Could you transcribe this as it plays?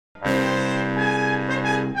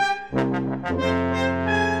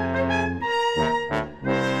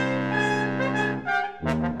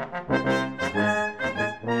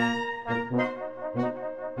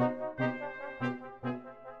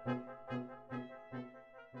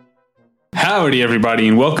Howdy, everybody,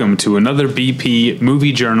 and welcome to another BP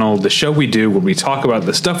Movie Journal, the show we do where we talk about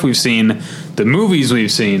the stuff we've seen, the movies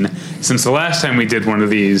we've seen since the last time we did one of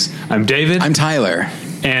these. I'm David. I'm Tyler.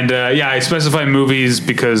 And I specify movies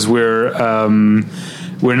because we're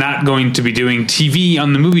not going to be doing TV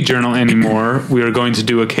on the Movie Journal anymore. We are going to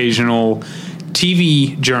do occasional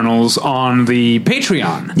TV journals on the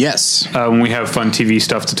Patreon. Yes. When we have fun TV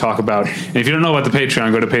stuff to talk about. And if you don't know about the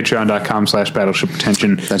Patreon, go to patreon.com/Battleship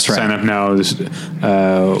Pretension. That's right. Sign up now. There's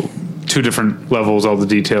two different levels. All the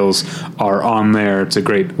details are on there. It's a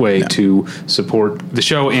great way to support the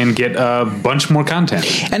show and get a bunch more content.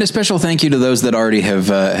 And a special thank you to those that already have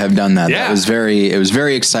done that. Yeah. It was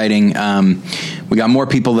very exciting. We got more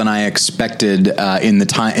people than I expected in the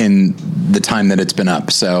time that it's been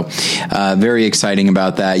up. So very exciting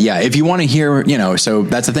about that. Yeah, if you want to hear, so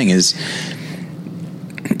that's the thing is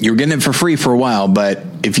you're getting it for free for a while, but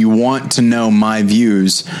if you want to know my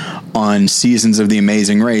views on Seasons of the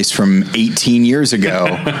Amazing Race from 18 years ago,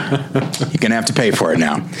 you're going to have to pay for it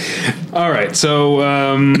now. All right. So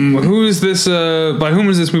by whom is this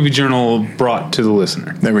Movie Journal brought to the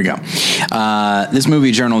listener? There we go. This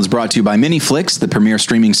Movie Journal is brought to you by Miniflix, the premier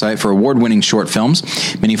streaming site for award-winning short films.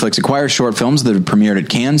 Miniflix acquires short films that have premiered at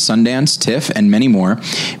Cannes, Sundance, TIFF, and many more,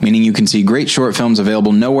 meaning you can see great short films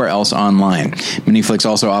available nowhere else online. Miniflix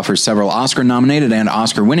also offers several Oscar-nominated and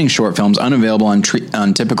Oscar-winning short films unavailable on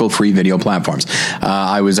typical free video platforms.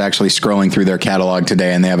 I was actually scrolling through their catalog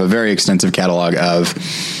today, and they have a very extensive catalog of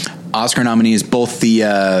Oscar nominees, both the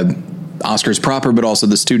Oscars proper, but also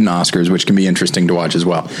the student Oscars, which can be interesting to watch as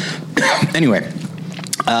well. Anyway,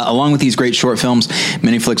 along with these great short films,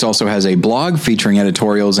 Miniflix also has a blog featuring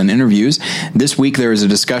editorials and interviews. This week, there is a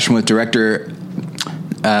discussion with director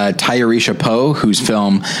Tairisha Poe, whose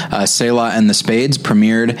film Selah and the Spades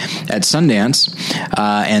premiered at Sundance.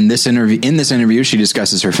 And in this interview, she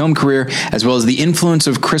discusses her film career, as well as the influence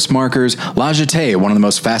of Chris Marker's La Jetée, one of the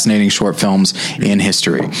most fascinating short films in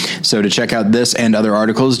history. So to check out this and other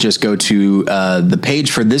articles, just go to the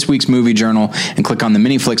page for this week's Movie Journal and click on the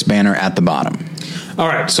Miniflix banner at the bottom. All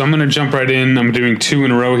right, so I'm going to jump right in. I'm doing two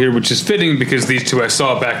in a row here, which is fitting because these two I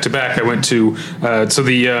saw back to back. I went to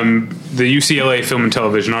the UCLA Film and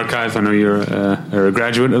Television Archive. I know you're a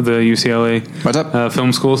graduate of the UCLA What's up?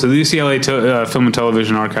 Film School. So the UCLA Film and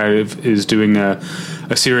Television Archive is doing a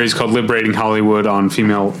series called Liberating Hollywood on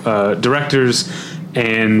female directors,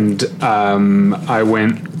 and I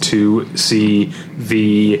went to see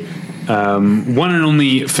the one and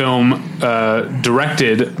only film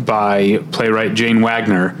directed by playwright Jane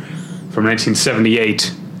Wagner from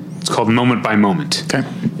 1978. It's called Moment by Moment. Okay.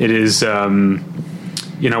 It is, when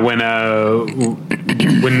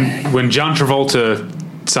John Travolta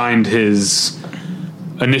signed his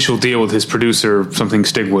initial deal with his producer, something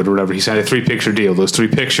Stigwood or whatever, he signed a 3-picture deal. Those 3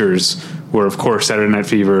 pictures were, of course, Saturday Night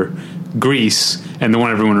Fever, Grease, and the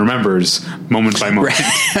one everyone remembers, Moment by Moment.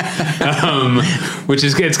 Which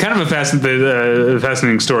is, it's kind of a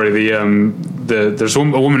fascinating story. There's a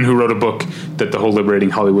woman who wrote a book that the whole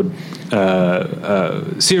Liberating Hollywood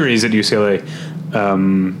series at UCLA,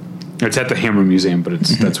 it's at the Hammer Museum, but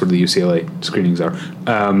that's where the UCLA screenings are.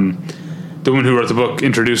 The woman who wrote the book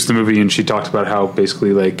introduced the movie, and she talked about how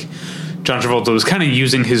basically like John Travolta was kind of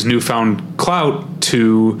using his newfound clout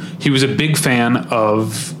he was a big fan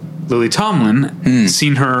of Lily Tomlin,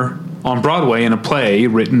 seen her on Broadway in a play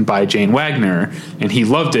written by Jane Wagner, and he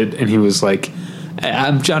loved it, and he was like,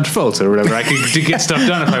 I'm John Travolta or whatever. I can get stuff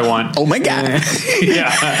done if I want. Oh my God.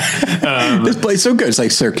 Yeah. This play's so good. It's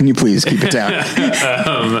like, sir, can you please keep it down?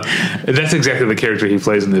 That's exactly the character he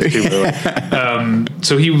plays in this too, by the way.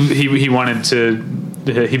 So he wanted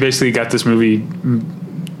to, he basically got this movie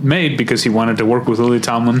made because he wanted to work with Lily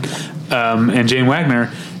Tomlin and Jane Wagner,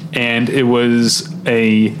 and it was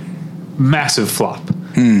a massive flop.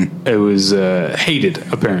 It was hated,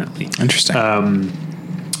 apparently. Interesting.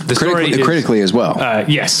 The story is, critically as well.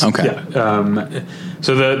 Yes. Okay. Yeah.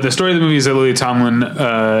 So the story of the movie is that Lily Tomlin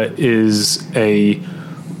is a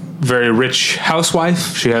very rich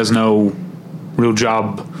housewife. She has no real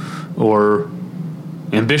job or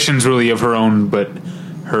ambitions really of her own, but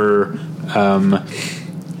her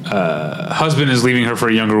husband is leaving her for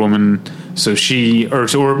a younger woman. So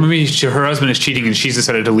or maybe her husband is cheating and she's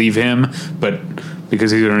decided to leave him, but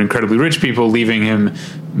because these are incredibly rich people, leaving him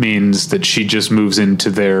means that she just moves into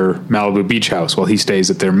their Malibu beach house while he stays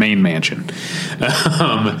at their main mansion.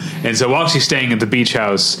 And so while she's staying at the beach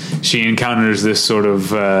house, she encounters this sort of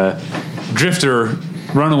drifter,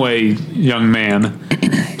 runaway young man,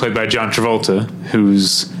 played by John Travolta,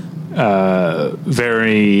 who's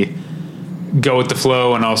very go with the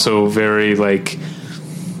flow and also very like,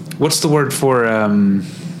 what's the word for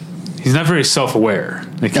he's not very self-aware.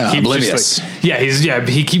 Like, he keeps oblivious. Just, like,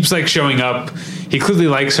 he keeps like showing up. He clearly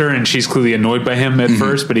likes her, and she's clearly annoyed by him at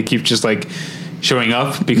first, but he keeps just like showing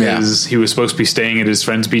up because he was supposed to be staying at his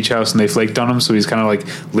friend's beach house and they flaked on him, so he's kind of like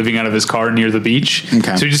living out of his car near the beach.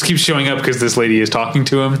 So he just keeps showing up because this lady is talking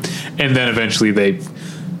to him, and then eventually they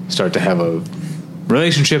start to have a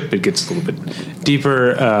relationship. It gets a little bit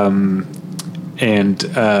deeper, and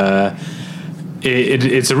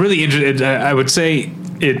it's a really interesting. I would say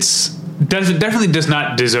definitely does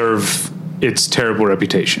not deserve its terrible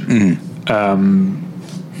reputation.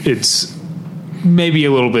 It's maybe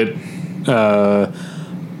a little bit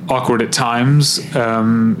awkward at times.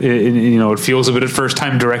 It feels a bit at first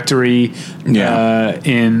time directory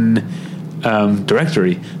in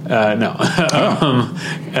directory. In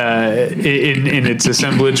its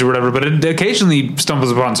assemblage or whatever, but it occasionally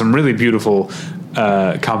stumbles upon some really beautiful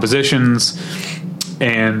compositions,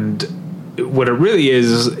 and what it really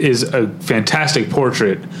is a fantastic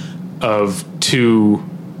portrait of two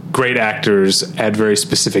great actors at very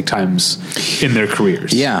specific times in their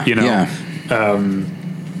careers.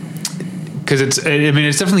 Because it's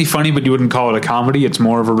definitely funny, but you wouldn't call it a comedy. It's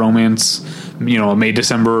more of a romance, a May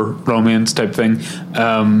December romance type thing.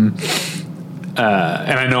 And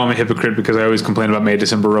I know I'm a hypocrite because I always complain about May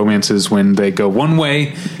December romances when they go one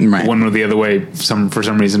way, one or the other way. For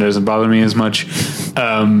some reason, it doesn't bother me as much.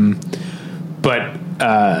 But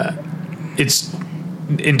it's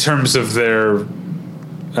in terms of their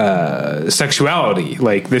sexuality,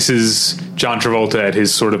 like, this is John Travolta at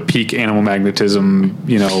his sort of peak animal magnetism.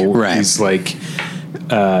 He's like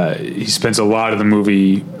he spends a lot of the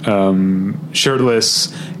movie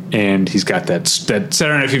shirtless, and he's got that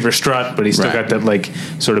Saturday Night Fever strut, but he's still got that like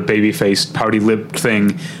sort of baby faced pouty lipped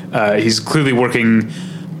thing. He's clearly working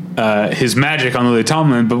his magic on Lily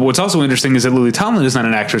Tomlin, but what's also interesting is that Lily Tomlin is not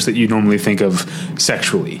an actress that you normally think of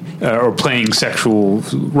sexually or playing sexual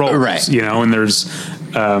roles, and there's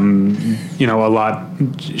a lot.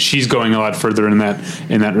 She's going a lot further in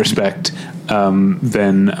that respect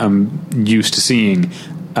than I'm used to seeing.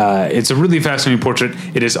 It's a really fascinating portrait.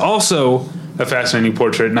 It is also a fascinating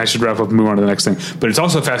portrait, and I should wrap up and move on to the next thing, but it's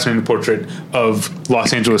also a fascinating portrait of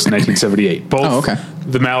Los Angeles in 1978. Both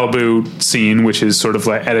the Malibu scene, which is sort of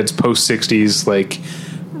like at its post-60s, like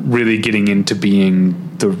really getting into being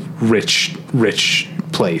the rich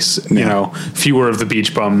place, fewer of the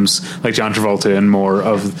beach bums like John Travolta and more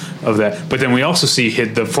of that. But then we also see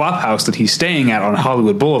the flop house that he's staying at on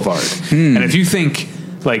Hollywood Boulevard. And if you think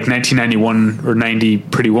like 1991 or 90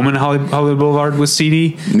 Pretty Woman Hollywood Boulevard was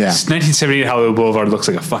seedy, 1978 Hollywood Boulevard looks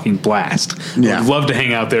like a fucking blast. I'd love to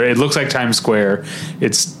hang out there. It looks like Times Square.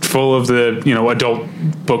 It's full of the adult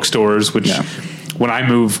bookstores, which when I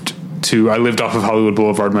moved to, I lived off of Hollywood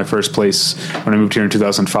Boulevard, my first place. When I moved here in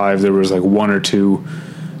 2005, there was like one or two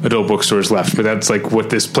adult bookstores left, but that's like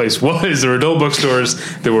what this place was. There were adult bookstores,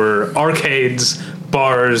 there were arcades,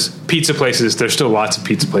 bars, pizza places. There's still lots of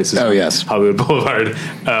pizza places. Oh yes, Hollywood Boulevard,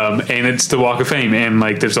 and it's the Walk of Fame. And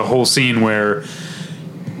like, there's a whole scene where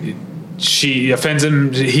she offends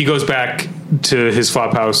him. He goes back to his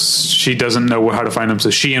flop house. She doesn't know how to find him, so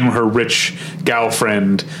she and her rich gal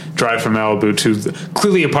friend drive from Malibu to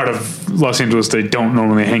clearly a part of Los Angeles they don't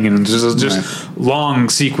normally hang in. There's just long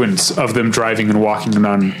sequence of them driving and walking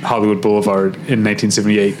on Hollywood Boulevard in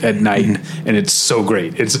 1978 at night, and it's so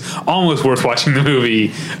great. It's almost worth watching the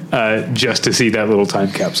movie just to see that little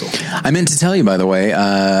time capsule. I meant to tell you, by the way,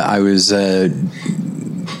 I was back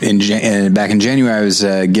in January. I was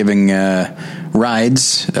giving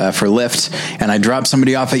rides for Lyft, and I dropped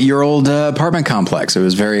somebody off at your old apartment complex. It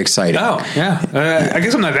was very exciting. Oh, yeah. I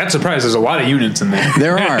guess I'm not that surprised. There's a lot of units in there.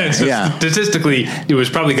 There are, yeah. Statistically, it was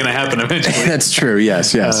probably going to happen eventually. That's true,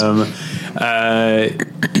 yes. But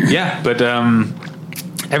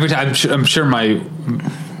every time, I'm sure my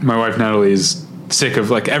wife Natalie is sick of,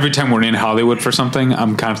 like, every time we're in Hollywood for something,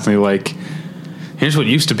 I'm constantly like, here's what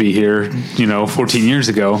used to be here, 14 years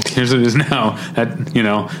ago. Here's what it is now.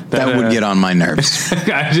 That would get on my nerves.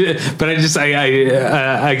 But I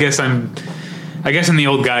guess I'm the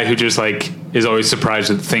old guy who just like is always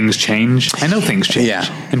surprised that things change. I know things change. Yeah.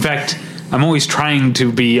 In fact, I'm always trying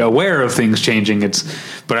to be aware of things changing.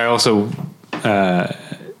 But I also, I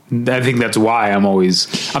think that's why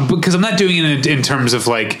because I'm not doing it in terms of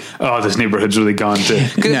like, oh, this neighborhood's really gone to.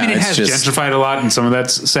 Because it has gentrified a lot, and some of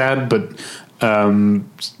that's sad, but. Some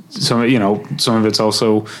of it's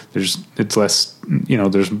also it's less,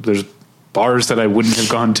 there's bars that I wouldn't have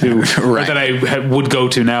gone to, right, or that I would go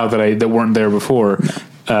to now that weren't there before.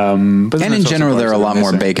 But and in general, there are a lot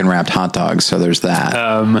more bacon wrapped hot dogs. So there's that.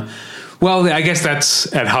 Well, I guess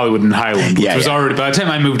that's at Hollywood and Highland, which was already, by the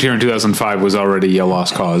time I moved here in 2005, was already a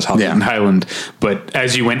lost cause, Hollywood and Highland. But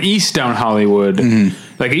as you went east down Hollywood,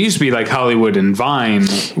 like it used to be like Hollywood and Vine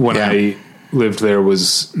when I lived there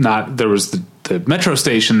was not, there was the metro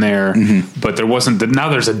station there, but there wasn't, now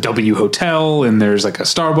there's a W Hotel and there's like a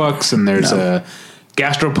Starbucks and there's a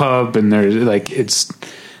gastropub and there's like, it's,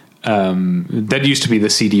 that used to be the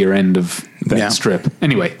seedier end of that strip.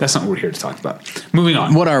 Anyway, that's not what we're here to talk about. Moving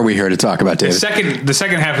on. What are we here to talk about, David? The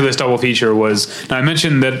second half of this double feature was, now I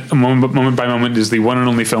mentioned that Moment by Moment is the one and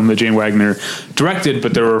only film that Jane Wagner directed,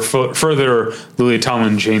 but there were further Lily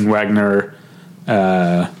Tomlin, Jane Wagner,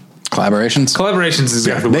 collaborations. Collaborations is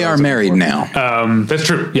exactly what they are married now. That's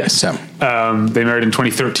true. Yes. So. They married in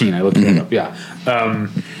 2013. I looked it up. Yeah.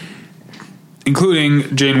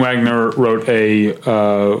 Including Jane Wagner wrote a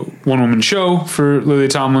one-woman show for Lily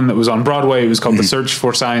Tomlin that was on Broadway. It was called The Search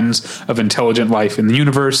for Signs of Intelligent Life in the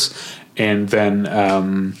Universe. And then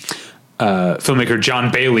filmmaker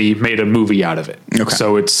John Bailey made a movie out of it. Okay.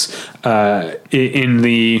 So it's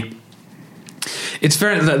it's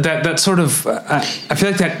very that sort of I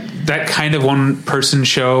feel like that kind of one person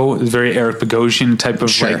show is very Eric Bogosian type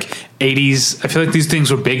of like 80s. I feel like these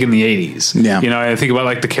things were big in the 80s. Yeah, you know, I think about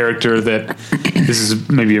like the character that this is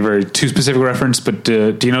maybe a very too specific reference, but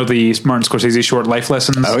do you know the Martin Scorsese short Life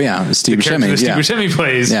Lessons? Oh yeah, Steve Buscemi. Steve Buscemi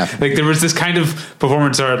plays. Yeah, like there was this kind of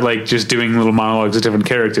performance art, like just doing little monologues of different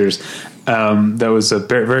characters. That was a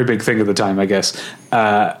very, very big thing at the time, I guess.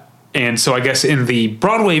 And so I guess in the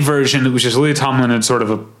Broadway version, it was just Lily Tomlin in sort of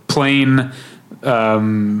a plain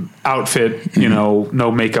outfit, you know, no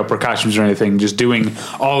makeup or costumes or anything, just doing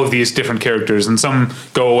all of these different characters. And some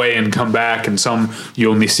go away and come back, and some you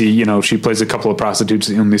only see, you know, she plays a couple of prostitutes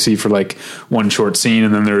that you only see for like one short scene.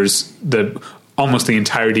 And then there's almost the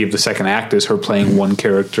entirety of the second act is her playing one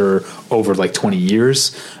character over like 20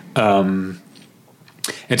 years. And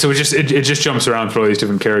so it just jumps around for all these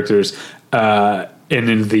different characters.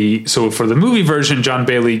 And so for the movie version, John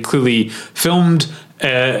Bailey clearly filmed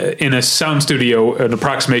in a sound studio an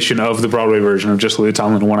approximation of the Broadway version of just Lily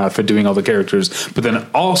Tomlin in one outfit doing all the characters, but then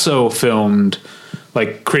also filmed,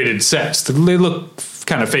 like, created sets. They look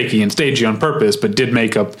kind of fakey and stagey on purpose, but did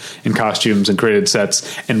makeup and costumes and created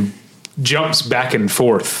sets, and jumps back and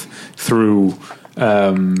forth through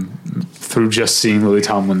just seeing Lily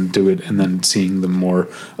Tomlin do it and then seeing them a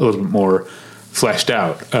little bit more fleshed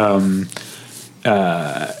out.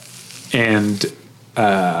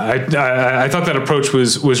 I thought that approach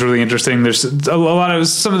was really interesting. There's a lot of,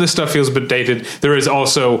 some of this stuff feels a bit dated. There is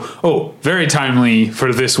also, very timely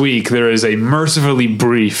for this week, there is a mercifully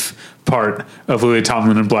brief part of Lily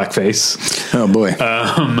Tomlin in blackface. Oh boy.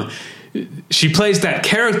 She plays that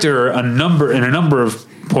character in a number of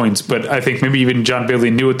points, but I think maybe even John Bailey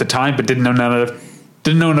knew at the time, but didn't know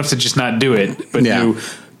enough to just not do it, but knew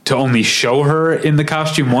to only show her in the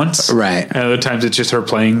costume once. Right. And other times it's just her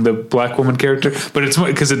playing the black woman character, but it's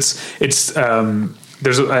because it's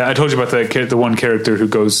I told you about the one character who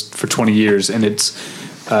goes for 20 years, and it's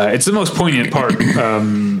the most poignant part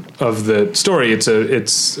of the story. Of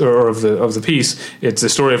the piece. It's the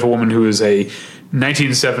story of a woman who is a early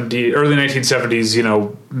 1970s, you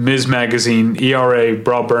know, Ms. Magazine, ERA,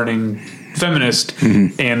 bra burning feminist,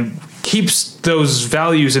 and keeps those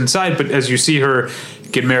values inside. But as you see her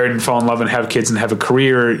get married and fall in love and have kids and have a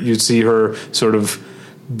career, you see her sort of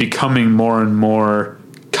becoming more and more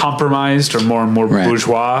compromised or more and more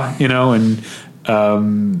bourgeois, you know, and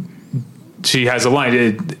she has a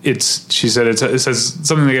line. She said it says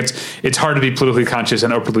something like it's hard to be politically conscious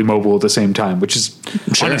and upwardly mobile at the same time, which is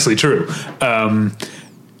honestly true. And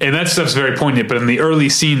that stuff's very poignant. But in the early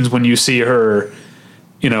scenes when you see her,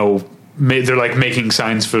 you know, they're like making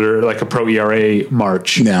signs for like a pro ERA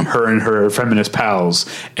march, her and her feminist pals,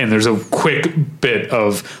 and there's a quick bit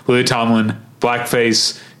of Lily Tomlin,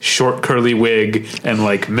 blackface, short curly wig, and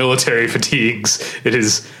like military fatigues. It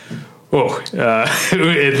is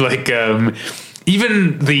it's like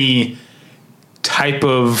even the type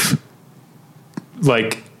of,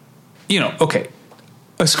 like, you know,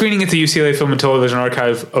 a screening at the UCLA Film and Television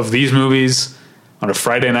Archive of these movies on a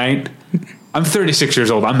Friday night. I'm 36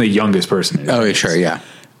 years old. I'm the youngest person. Oh, sure, yeah.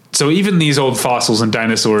 So even these old fossils and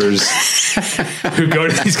dinosaurs who go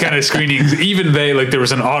to these kind of screenings, even they, like, there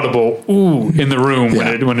was an audible ooh in the room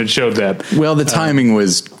when it showed that. Well, the timing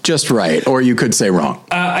was just right, or you could say wrong.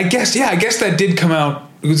 I guess that did come out.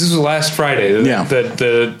 This was last Friday.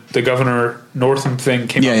 The Governor Northam thing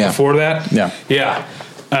came out before that. Yeah.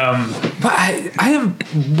 But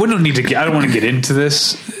we don't need to I don't want to get into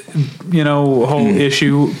this, you know, whole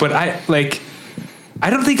issue, but I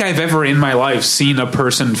don't think I've ever in my life seen a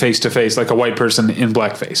person face to face, like a white person in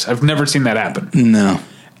blackface. I've never seen that happen. No.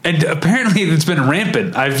 And apparently it's been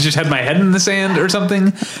rampant. I've just had my head in the sand or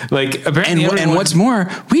something. Like apparently, and what's more,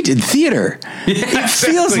 we did theater. Yeah, it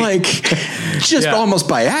feels like just almost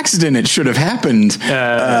by accident it should have happened.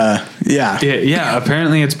 Yeah.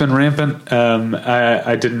 Apparently it's been rampant.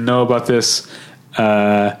 I didn't know about this,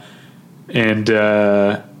 I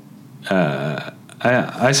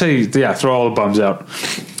say throw all the bums out.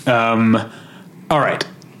 All right.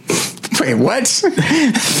 Wait, what?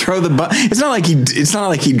 Throw the It's not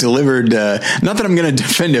like he delivered. Not that I'm going to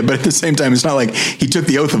defend it, but at the same time, it's not like he took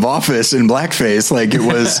the oath of office in blackface. Like it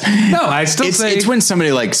was. No, I still say it's when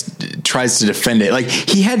somebody like tries to defend it. Like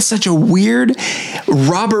he had such a weird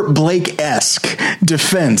Robert Blake-esque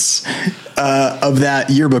defense of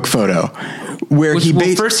that yearbook photo. Where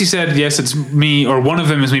first he said, yes, it's me, or one of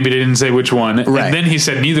them is me, but he didn't say which one. Right. And then he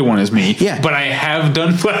said, neither one is me. Yeah. But I have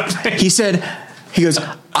done blackface. He goes,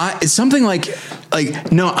 it's something like,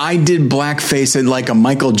 no, I did blackface in like a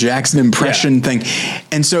Michael Jackson impression thing.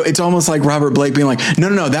 And so it's almost like Robert Blake being like,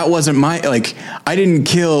 no, that wasn't I didn't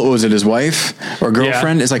kill, was it his wife or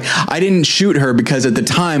girlfriend? Yeah. It's like, I didn't shoot her because at the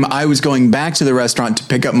time I was going back to the restaurant to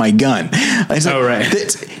pick up my gun. Right.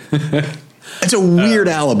 It's a weird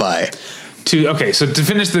alibi. So to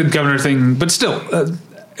finish the governor thing, but still,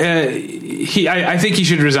 I think he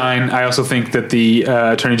should resign. I also think that the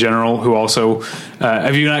attorney general, who also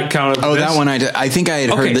have you not counted? Oh, this? That one I think I had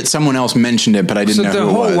heard that someone else mentioned it, but I didn't know who it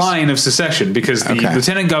was. So the whole line of secession, because the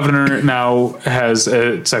lieutenant governor now has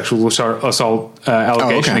a sexual assault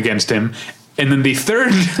allegation against him. And then the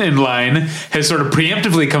third in line has sort of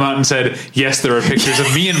preemptively come out and said, yes, there are pictures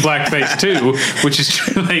of me in blackface too, which is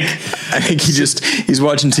like, I think he's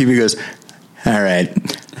watching TV and goes, all right,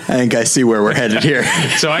 I think I see where we're headed here.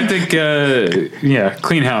 So I think,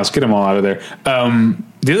 clean house, get them all out of there.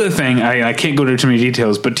 The other thing, I can't go into too many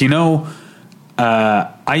details, but do you know,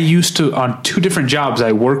 I used to, on 2 different jobs,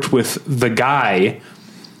 I worked with the guy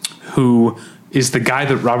who is the guy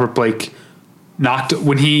that Robert Blake knocked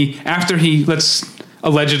after he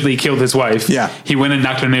allegedly killed his wife. Yeah. He went and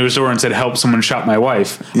knocked on a neighbor's door and said, help, someone shot my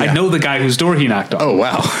wife. Yeah. I know the guy whose door he knocked on. Oh,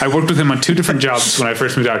 wow. I worked with him on 2 different jobs when I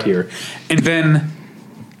first moved out here. And then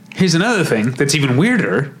here's another thing that's even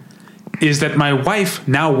weirder is that my wife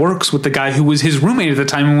now works with the guy who was his roommate at the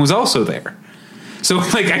time and was also there. So my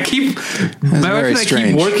wife and I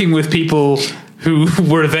keep working with people who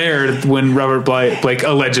were there when Robert Blake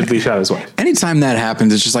allegedly shot his wife. Anytime that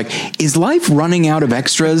happens, it's just like, is life running out of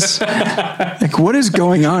extras? Like, what is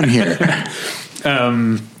going on here?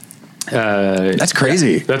 That's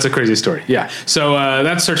crazy. That's a crazy story. Yeah. So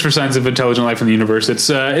that's Search for Signs of Intelligent Life in the Universe. It's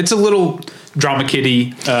a little drama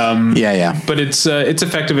kiddie. But it's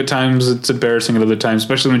effective at times. It's embarrassing at other times,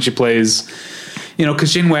 especially when she plays.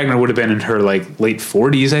 Because Jane Wagner would have been in her like late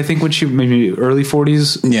 40s, I think, maybe early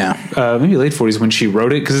 40s. Yeah. Maybe late 40s when she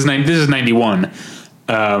wrote it. Because this is 91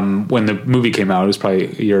 when the movie came out. It was probably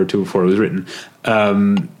a year or 2 before it was written.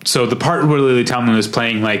 So the part where Lily Tomlin is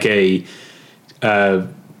playing like a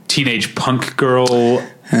teenage punk girl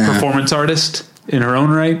performance artist in her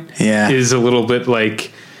own right is a little bit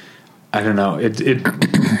like, I don't know. I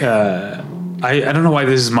don't know why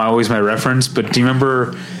this is always my reference, but do you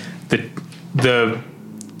remember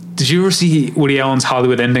did you ever see Woody Allen's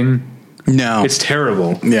Hollywood Ending? No. It's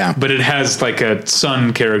terrible. Yeah. But it has like a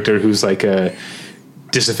son character who's like a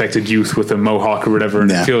disaffected youth with a mohawk or whatever,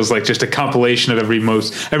 and it feels like just a compilation of every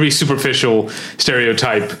superficial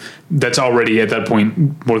stereotype that's already at that point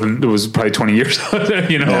it was probably 20 years old,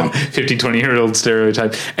 20-year-old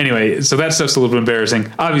stereotype. Anyway, so that stuff's a little bit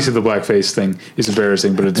embarrassing. Obviously the blackface thing is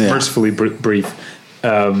embarrassing, but it's mercifully brief.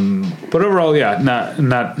 But overall,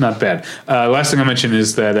 not bad. Last thing I'll mention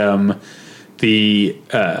is that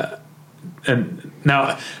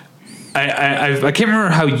now I can't remember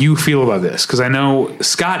how you feel about this, because I know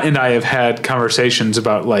Scott and I have had conversations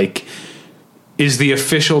about like, is the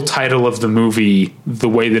official title of the movie the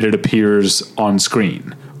way that it appears on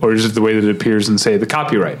screen, or is it the way that it appears in, say, the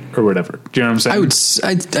copyright or whatever? Do you know what I'm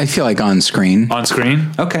saying? I feel like on screen. On screen,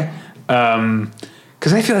 okay.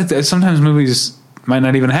 Because I feel like that sometimes movies might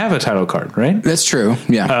not even have a title card, right? That's true.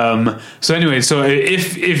 Yeah. So anyway,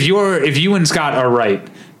 if you and Scott are right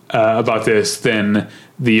about this, then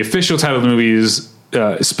the official title of the movie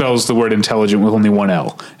spells the word intelligent with only one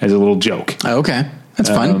L as a little joke. Oh, okay. That's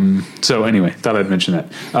fun. So anyway, thought I'd mention that.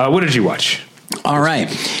 What did you watch? All right.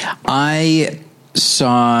 I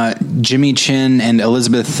saw Jimmy Chin and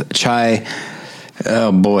Elizabeth Chai.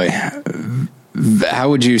 Oh boy. How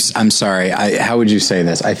would you say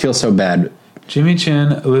this? I feel so bad. Jimmy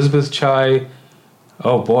Chin, Elizabeth Chai.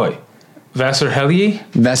 Oh boy. Vasarhelyi?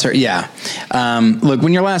 Vesser, yeah. Look,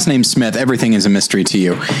 when your last name's Smith, everything is a mystery to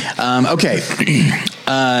you. Okay.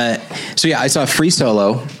 So yeah, I saw Free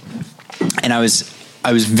Solo, and I was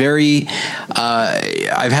very,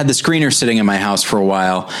 I've had the screener sitting in my house for a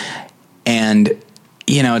while, and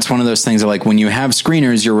you know, it's one of those things that, like, when you have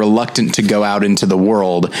screeners, you're reluctant to go out into the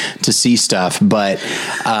world to see stuff. But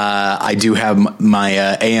I do have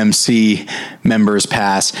my AMC members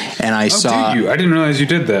pass, and I saw. Do you? I didn't realize you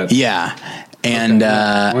did that. Yeah, and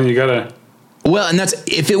well, you gotta. Well, and that's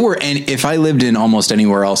if I lived in almost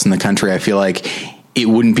anywhere else in the country, I feel like it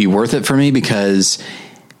wouldn't be worth it for me because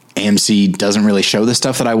AMC doesn't really show the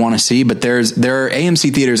stuff that I want to see. But there are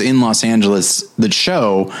AMC theaters in Los Angeles that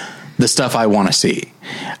show the stuff I want to see.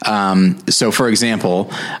 So for example,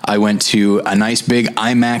 I went to a nice big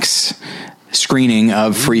IMAX screening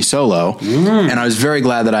of Free Solo, and I was very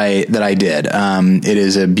glad that I did. It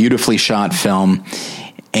is a beautifully shot film,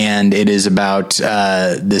 and it is about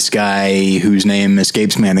this guy whose name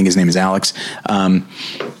escapes me. I think his name is Alex.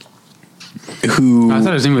 Who I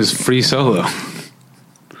thought his name was Free Solo.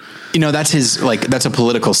 You know, that's a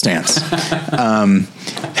political stance.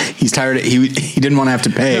 He's tired. He didn't want to have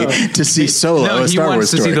to pay to see Solo, a Star Wars story. He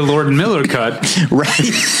wants to see the Lord and Miller cut.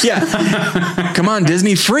 Right. Yeah. Come on,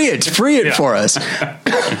 Disney, free it for us.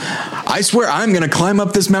 I swear I'm going to climb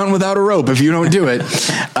up this mountain without a rope if you don't do it.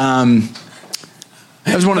 That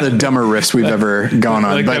was one of the dumber riffs we've ever gone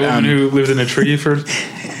on. Like that woman who lived in a tree for 2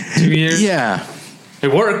 years? Yeah.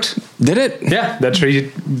 It worked. Did it? Yeah. That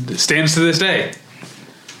tree stands to this day.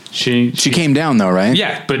 She came down though, right?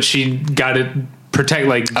 Yeah, but she got it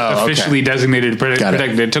officially designated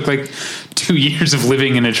protected. It took like 2 years of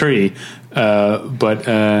living in a tree,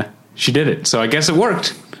 but she did it. So I guess it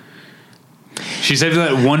worked. She saved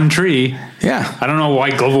that one tree. Yeah. I don't know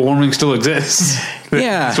why global warming still exists.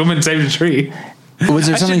 Yeah. This woman saved a tree. Was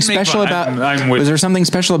there something special about? Was there something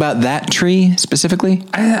special about that tree specifically?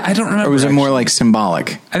 I don't remember. Or was it more like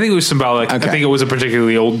symbolic? I think it was symbolic. Okay. I think it was a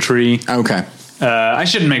particularly old tree. Okay. I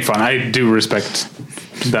shouldn't make fun. I do respect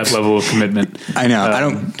that level of commitment. I know. I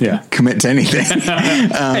don't commit to anything.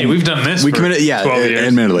 Hey, we've done this. We committed, 12 years.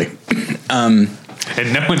 Admittedly.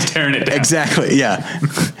 And no one's tearing it down. Exactly. Yeah.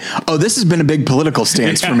 Oh, this has been a big political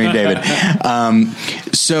stance for me, David.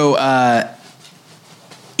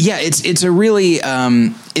 Yeah, it's a really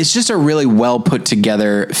it's just a really well put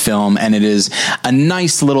together film, and it is a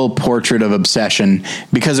nice little portrait of obsession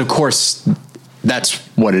because, of course, that's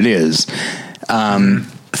what it is.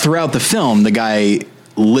 Throughout the film, the guy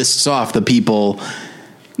lists off the people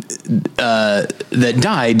that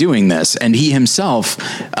die doing this, and he himself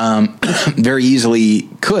very easily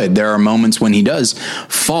could. There are moments when he does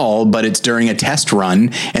fall, but it's during a test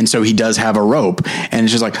run, and so he does have a rope, and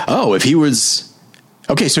it's just like, oh, if he was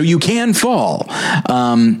okay, so you can fall,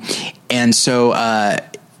 and so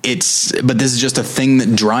but this is just a thing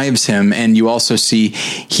that drives him. And you also see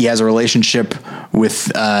he has a relationship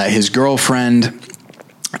with his girlfriend,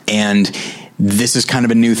 and this is kind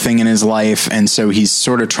of a new thing in his life. And so he's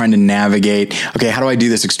sort of trying to navigate, okay, how do I do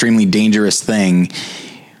this extremely dangerous thing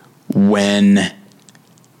when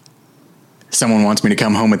someone wants me to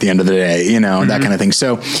come home at the end of the day, you know, that kind of thing.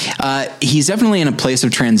 So he's definitely in a place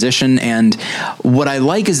of transition. And what I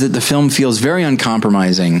like is that the film feels very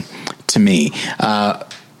uncompromising to me.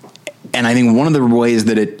 And I think one of the ways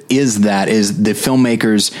that it is that is the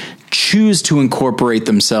filmmakers choose to incorporate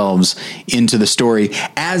themselves into the story,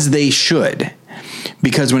 as they should.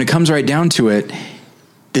 Because when it comes right down to it,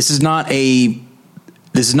 this is not a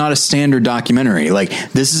standard documentary. Like,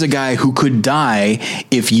 this is a guy who could die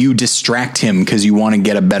if you distract him because you want to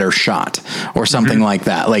get a better shot or something like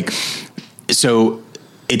that. Like, so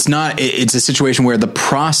it's a situation where the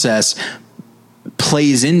process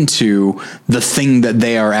plays into the thing that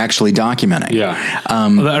they are actually documenting. Yeah.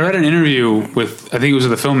 I read an interview with, I think it was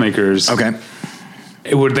with the filmmakers. Okay.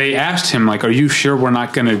 Where they asked him, like, are you sure we're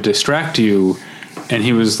not going to distract you? And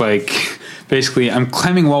he was like, basically, I'm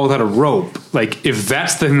climbing a wall without a rope. Like, if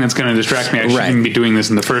that's the thing that's going to distract me, I shouldn't be doing this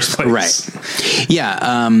in the first place. Right.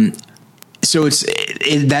 Yeah. So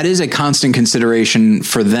that is a constant consideration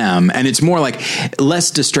for them, and it's more like less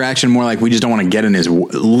distraction, more like we just don't want to get in his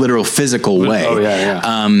literal physical way. Oh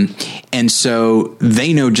yeah. And so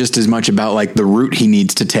they know just as much about like the route he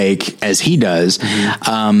needs to take as he does.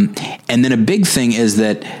 And then a big thing is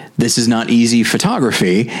that this is not easy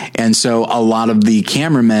photography, and so a lot of the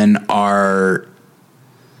cameramen are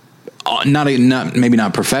maybe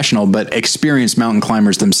not professional, but experienced mountain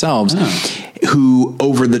climbers themselves, who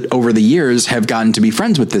over the years have gotten to be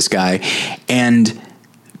friends with this guy, and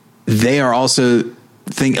they are also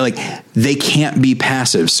think like they can't be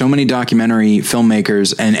passive. So many documentary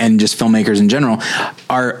filmmakers and just filmmakers in general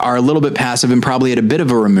are a little bit passive and probably at a bit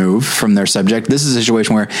of a remove from their subject. This is a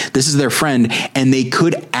situation where this is their friend and they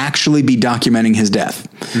could actually be documenting his death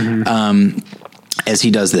as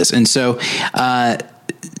he does this. And so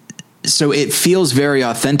it feels very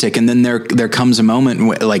authentic. And then there comes a moment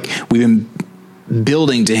where, like, we've been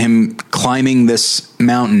building to him climbing this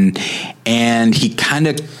mountain, and he kind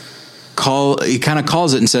of calls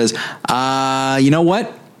it and says, you know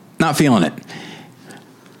what? Not feeling it.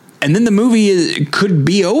 And then the movie could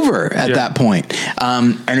be over at that point.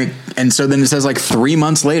 And so then it says like 3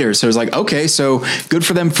 months later. So it's like, okay, so good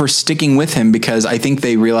for them for sticking with him, because I think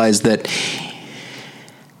they realized that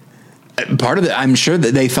part of it, I'm sure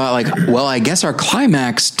that they thought like, well, I guess our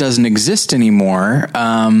climax doesn't exist anymore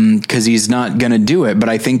because he's not going to do it. But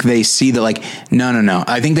I think they see that like, no.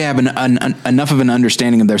 I think they have enough of an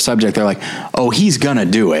understanding of their subject. They're like, oh, he's going to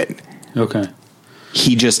do it. Okay.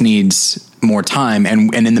 He just needs more time.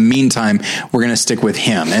 And in the meantime, we're going to stick with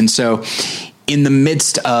him. And so in the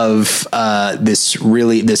midst of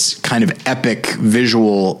this kind of epic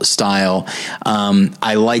visual style,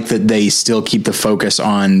 I like that they still keep the focus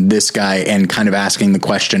on this guy and kind of asking the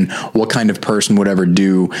question, what kind of person would ever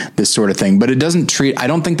do this sort of thing? But it doesn't I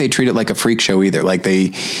don't think they treat it like a freak show either. Like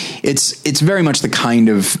it's very much the kind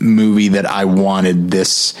of movie that I wanted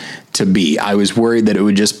this to be. I was worried that it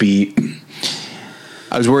would just be...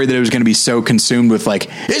 I was worried that it was going to be so consumed with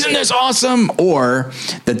like, isn't this awesome? Or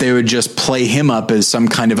that they would just play him up as some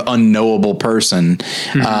kind of unknowable person.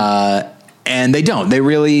 And they don't.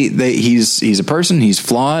 He's a person, he's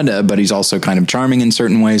flawed, but he's also kind of charming in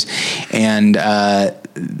certain ways. And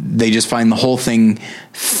they just find the whole thing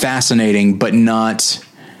fascinating, but not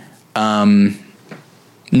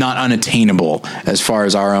unattainable as far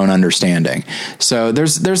as our own understanding. So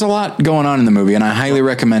there's a lot going on in the movie, and I highly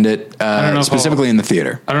recommend it, specifically in the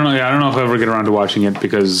theater. I don't know. Yeah, I don't know if I'll ever get around to watching it,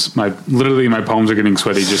 because my palms are getting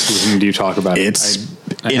sweaty just listening to you talk about it.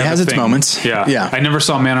 It has its moments. Yeah. I never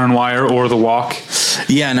saw Man on Wire or The Walk.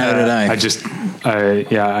 Yeah, neither did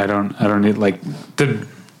I. I don't need like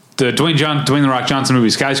the Dwayne The Rock Johnson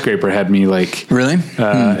movie Skyscraper had me like, really.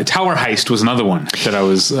 Tower Heist was another one that I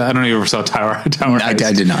don't know if you ever saw Tower Heist.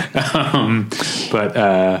 I did not. But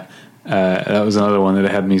that was another one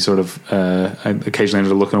that had me sort of I occasionally had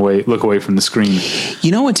to look away from the screen.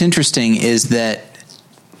 You know what's interesting is that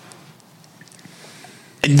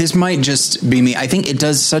this might just be me. I think it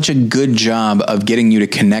does such a good job of getting you to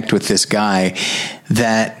connect with this guy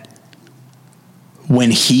that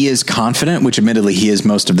when he is confident, which admittedly he is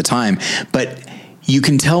most of the time, but you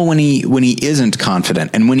can tell when he isn't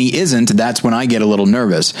confident, and when he isn't, that's when I get a little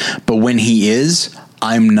nervous. But when he is,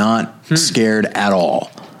 I'm not scared at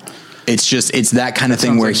all. It's that kind of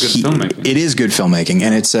thing where it is good filmmaking,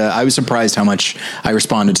 and it's I was surprised how much I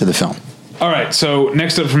responded to the film. All right, so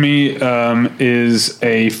next up for me is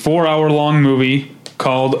a 4-hour-long movie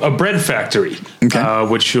called A Bread Factory,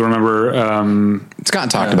 which you'll remember. Scott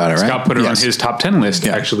talked about it, right? Scott put it on his top 10 list,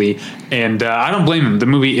 actually. And I don't blame him. The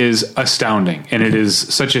movie is astounding. And it is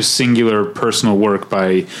such a singular personal work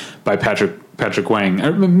by Patrick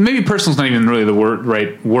Wang. Maybe personal is not even really the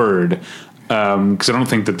right word, because I don't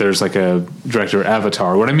think that there's like a director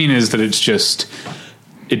avatar. What I mean is that it's just...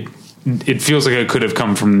 It feels like it could have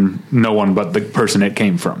come from no one but the person it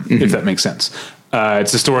came from, if that makes sense.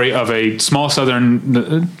 It's the story of a small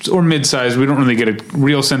southern or mid-sized, we don't really get a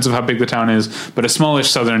real sense of how big the town is, but a smallish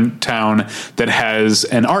southern town that has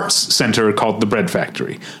an arts center called the Bread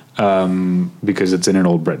Factory, because it's in an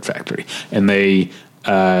old bread factory. And they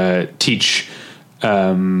teach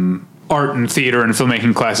art and theater and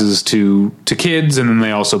filmmaking classes to kids, and then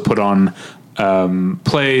they also put on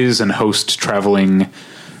plays and host traveling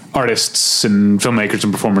artists and filmmakers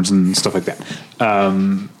and performers and stuff like that.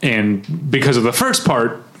 And because of the first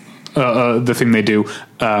part, the thing they do,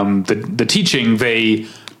 the teaching, they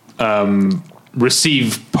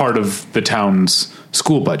receive part of the town's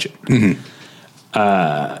school budget. And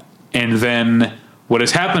then what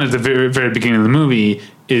has happened at the very, very beginning of the movie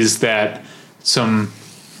is that some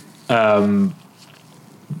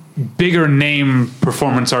bigger name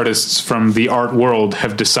performance artists from the art world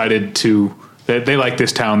have decided they like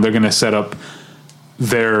this town. They're going to set up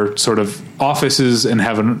their sort of offices and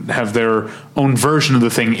have their own version of the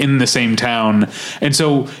thing in the same town. And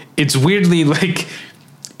so it's weirdly like,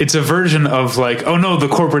 it's a version of like, oh no, the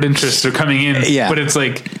corporate interests are coming in, but it's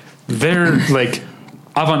like, they're like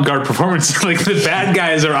avant-garde performance. Like the bad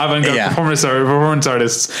guys are avant-garde performance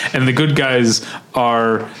artists, and the good guys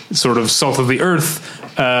are sort of salt of the earth,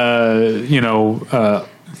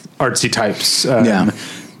 artsy types.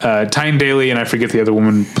 Tyne Daly and I forget the other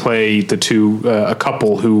woman play the two a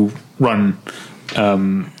couple who run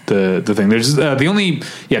the thing. There's the only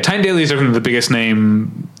Tyne Daly is definitely the biggest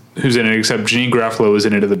name who's in it, except Janine Garofalo is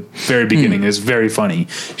in it at the very beginning. It's very funny.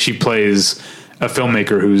 She plays a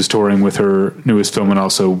filmmaker who's touring with her newest film and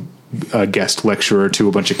also a guest lecturer to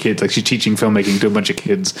a bunch of kids. Like she's teaching filmmaking to a bunch of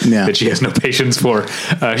kids that she has no patience for.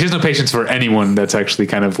 She has no patience for anyone. That's actually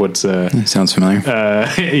kind of what's sounds familiar.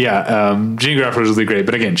 Janine Garofalo is really great,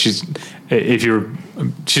 but again, she's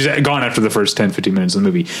gone after the first 10-15 minutes of the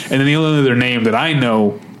movie. And then the only other name that I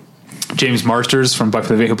know, James Marsters from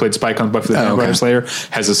Buffy who played Spike on Buffy the Vampire Slayer,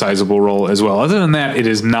 has a sizable role as well. Other than that, it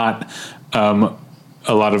is not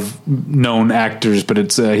a lot of known actors, but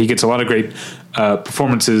it's he gets a lot of great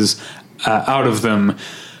performances out of them,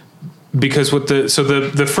 because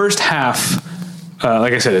the first half,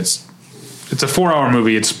 like I said, it's a 4-hour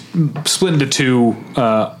movie. It's split into two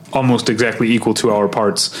almost exactly equal 2-hour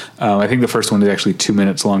parts. I think the first one is actually 2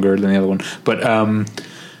 minutes longer than the other one, but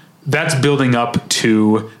that's building up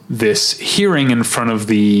to this hearing in front of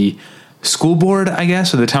the school board, I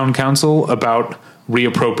guess, or the town council, about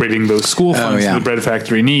reappropriating those school funds the bread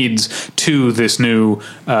factory needs to this new,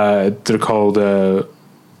 they're called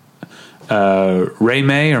Ray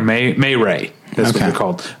May or May Ray. That's what they're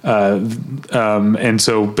called. And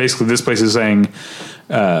so basically this place is saying,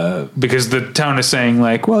 because the town is saying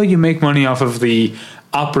like, well, you make money off of the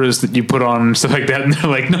operas that you put on and stuff like that, and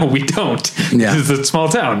they're like, no, we don't. This is a small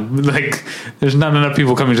town. Like, there's not enough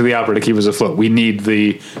people coming to the opera to keep us afloat. We need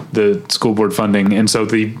the school board funding. And so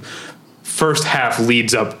the first half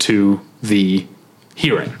leads up to the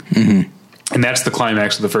hearing, and that's the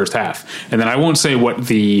climax of the first half. And then I won't say what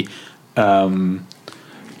the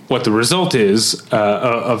result is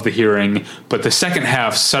of the hearing, but the second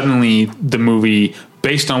half, suddenly the movie,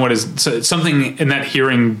 based on what is something in that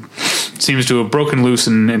hearing, seems to have broken loose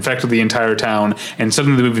and infected the entire town, and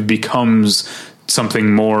suddenly the movie becomes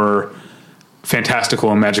something more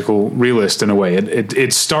fantastical and magical realist in a way.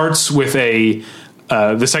 It starts with the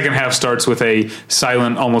second half starts with a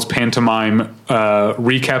silent, almost pantomime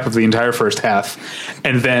recap of the entire first half,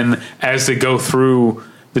 and then as they go through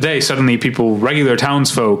the day, suddenly regular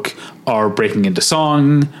townsfolk, are breaking into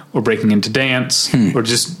song or breaking into dance or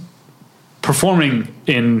just performing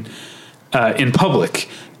in public.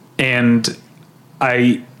 And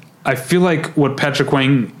I feel like what Patrick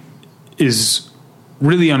Wang is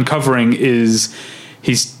really uncovering is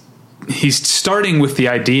he's starting with the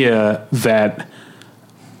idea that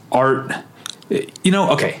art,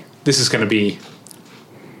 this is going to be,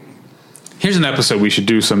 here's an episode we should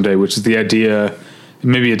do someday, which is the idea,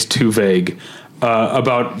 maybe it's too vague,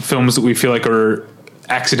 about films that we feel like are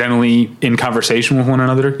accidentally in conversation with one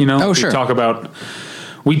another. Oh, sure. We talk about,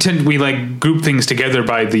 we like group things together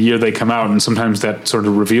by the year they come out, and sometimes that sort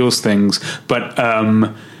of reveals things. But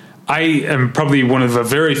I am probably one of a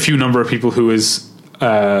very few number of people who is,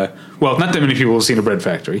 not that many people have seen A Bread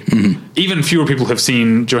Factory. Even fewer people have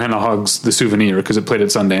seen Johanna Hogg's The Souvenir, because it played at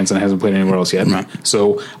Sundance and it hasn't played anywhere else yet.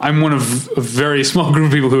 So I'm one of a very small group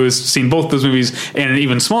of people who has seen both those movies, and an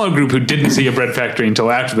even smaller group who didn't see A Bread Factory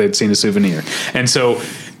until after they'd seen A Souvenir. And so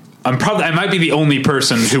I might be the only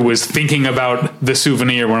person who was thinking about The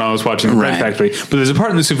Souvenir when I was watching The Bread Factory. But there's a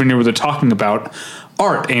part in The Souvenir where they're talking about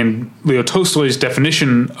art and Leo Tolstoy's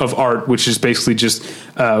definition of art, which is basically just,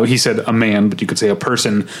 he said a man, but you could say a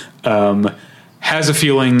person, has a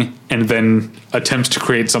feeling and then attempts to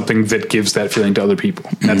create something that gives that feeling to other people.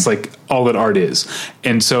 That's like all that art is.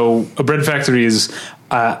 And so A Bread Factory is,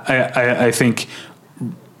 I think,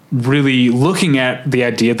 really looking at the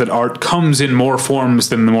idea that art comes in more forms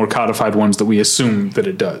than the more codified ones that we assume that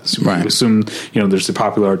it does. We assume, there's the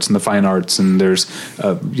popular arts and the fine arts, and there's,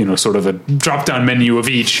 sort of a drop-down menu of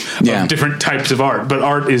each of different types of art. But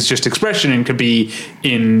art is just expression and could be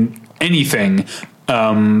in anything.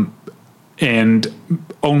 And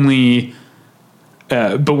only,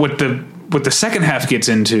 but what the second half gets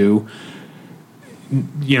into,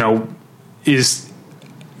 is,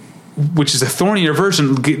 which is a thornier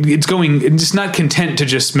version. It's not content to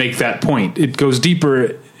just make that point. It goes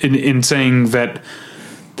deeper in saying that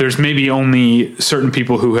there's maybe only certain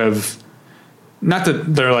people who have, not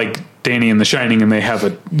that they're like Danny in The Shining and they have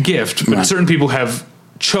a gift, but certain people have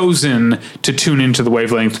chosen to tune into the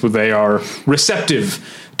wavelength where they are receptive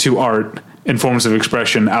to art and forms of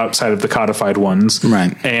expression outside of the codified ones.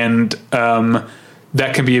 And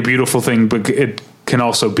that can be a beautiful thing, but it can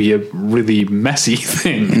also be a really messy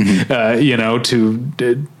thing,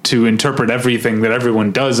 to interpret everything that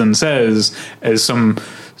everyone does and says as some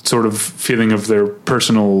sort of feeling of their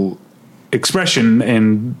personal expression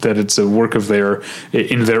and that it's a work of their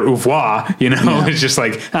oeuvre, it's just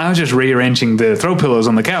like, I was just rearranging the throw pillows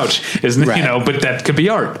on the couch, isn't it? Right. But that could be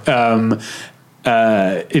art. The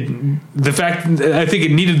fact, I think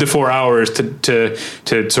it needed the 4 hours to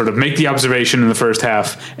sort of make the observation in the first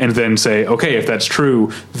half and then say, okay, if that's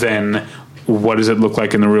true, then what does it look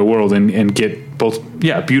like in the real world, and get both,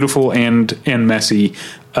 beautiful and messy.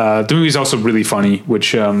 The movie is also really funny,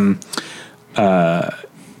 which,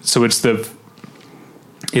 so it's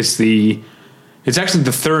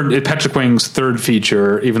actually Patrick Wing's third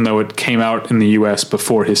feature, even though it came out in the US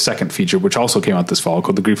before his second feature, which also came out this fall,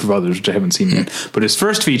 called The Grief of Others, which I haven't seen yet. But his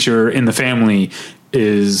first feature, In the Family,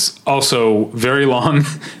 is also very long.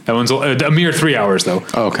 That one's a mere 3 hours, though.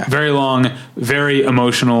 Oh, okay. Very long, very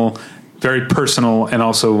emotional, very personal, and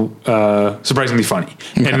also surprisingly funny.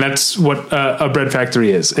 Okay. And that's what A Bread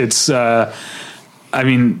Factory is. It's, I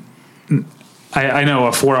know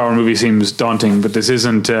a 4 hour movie seems daunting, but this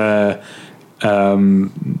isn't,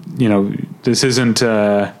 this isn't,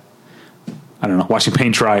 I don't know, watching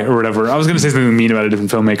paint dry or whatever. I was going to say something mean about a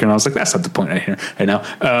different filmmaker, and I was like, that's not the point right now.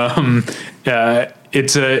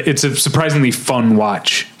 It's a surprisingly fun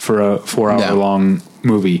watch for a 4 hour long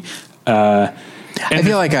movie. I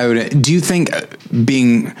feel like do you think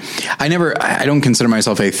I don't consider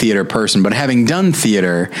myself a theater person, but having done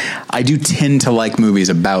theater, I do tend to like movies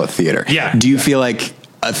about theater. Yeah. Do you feel like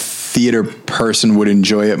a theater person would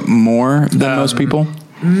enjoy it more than most people?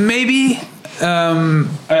 Maybe.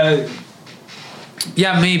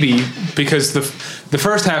 Maybe, because the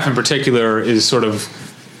first half in particular is sort of,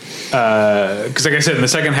 because like I said, in the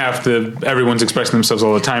second half, everyone's expressing themselves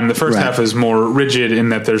all the time. The first half is more rigid in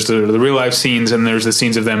that there's the real life scenes, and there's the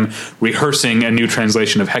scenes of them rehearsing a new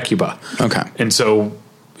translation of Hecuba. Okay. And so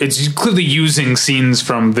it's clearly using scenes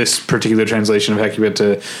from this particular translation of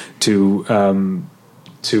Hecuba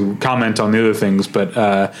to comment on the other things. But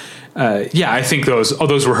I think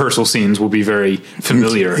those rehearsal scenes will be very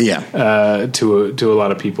familiar to a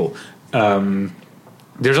lot of people.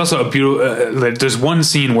 There's also a beautiful. There's one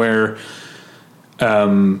scene where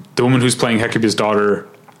the woman who's playing Hecuba's daughter,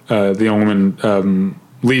 the young woman,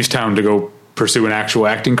 leaves town to go pursue an actual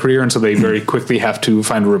acting career, and so they very quickly have to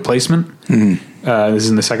find a replacement. This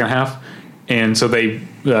is in the second half, and so they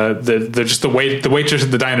the waitress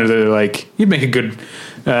at the diner, they're like, "You'd make a good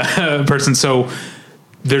person." So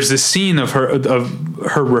there's this scene of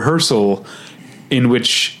her rehearsal in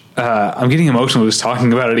which. I'm getting emotional just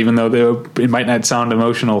talking about it, even though it might not sound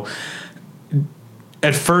emotional.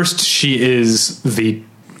 At first, she is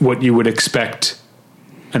what you would expect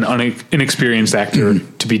an inexperienced actor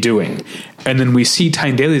to be doing. And then we see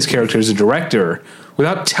Tyne Daly's character as a director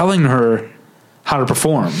without telling her how to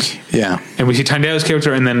perform. Yeah. And we see Tyne Daly's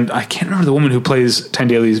character, and then I can't remember the woman who plays Tyne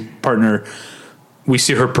Daly's partner. We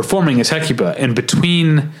see her performing as Hecuba. And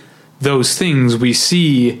between those things, we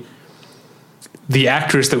see the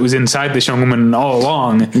actress that was inside this young woman all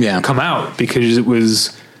along come out, because it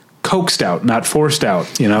was coaxed out, not forced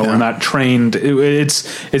out, or not trained.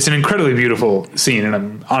 It's an incredibly beautiful scene, and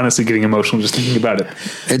I'm honestly getting emotional just thinking about it.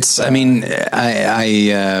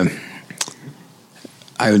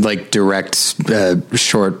 I would like direct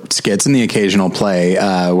short skits and the occasional play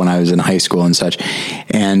when I was in high school and such.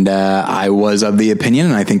 And I was of the opinion,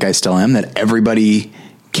 and I think I still am, that everybody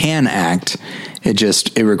can act.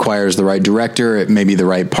 It requires the right director, it may be the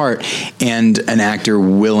right part, and an actor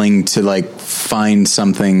willing to find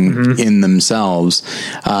something in themselves.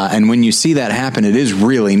 And when you see that happen, it is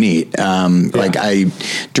really neat. Like I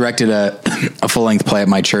directed a full length play at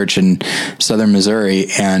my church in Southern Missouri,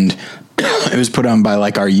 and it was put on by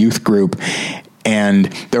our youth group. And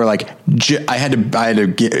they were like, we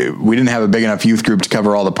didn't have a big enough youth group to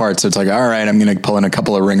cover all the parts. So it's like, all right, I'm going to pull in a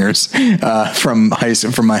couple of ringers, from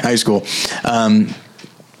my high school.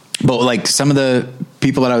 But some of the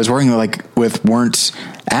people that I was working with weren't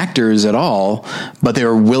actors at all, but they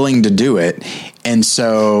were willing to do it. And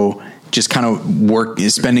so just kind of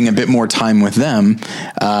spending a bit more time with them,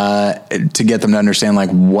 to get them to understand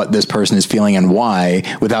what this person is feeling and why,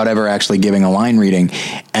 without ever actually giving a line reading.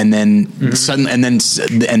 And then suddenly, and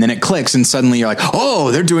then it clicks, and suddenly you're like,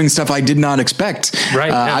 oh, they're doing stuff I did not expect.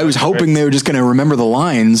 Right. I was hoping they were just going to remember the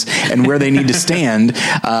lines and where they need to stand.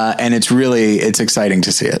 And it's exciting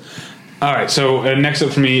to see it. All right. So next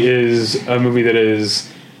up for me is a movie that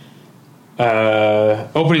is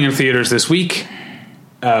opening in theaters this week.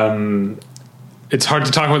 It's hard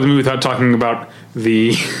to talk about the movie without talking about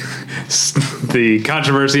the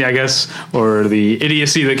controversy, I guess, or the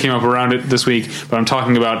idiocy that came up around it this week. But I'm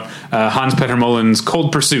talking about Hans Petter Molen's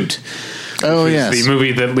Cold Pursuit. Oh, yes. The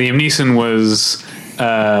movie that Liam Neeson was,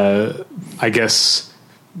 I guess,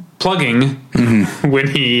 plugging when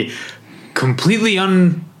he completely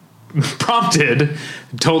unprompted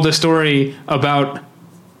told a story about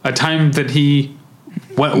a time that he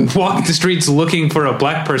walked the streets looking for a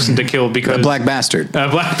black person to kill because A black bastard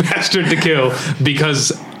to kill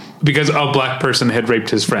because a black person had raped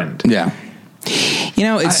his friend. Yeah. You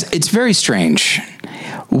know, it's very strange.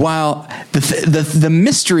 While the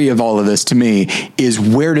mystery of all of this to me is,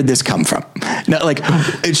 where did this come from? Now, like,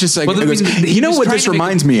 it's just like, Well, you know what this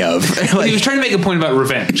reminds me of? Like, he was trying to make a point about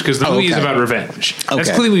revenge, because the movie is about revenge. That's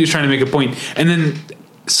Okay. clearly what he was trying to make a point, and then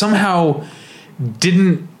somehow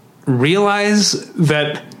didn't realize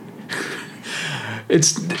that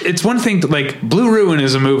it's one thing to, like, Blue Ruin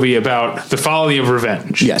is a movie about the folly of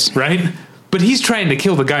revenge. Yes. Right? But he's trying to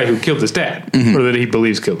kill the guy who killed his dad, or that he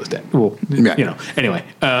believes killed his dad. Well, Yeah. you know, anyway,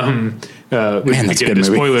 we Man, can that's a get good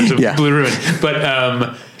into movie. spoilers of Yeah. Blue Ruin.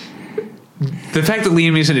 But, the fact that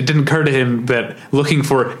Liam Neeson, it didn't occur to him that looking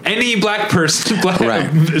for any black person, Right.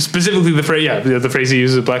 specifically the phrase he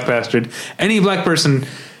uses, black bastard, any black person,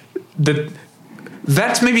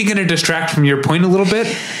 that's maybe going to distract from your point a little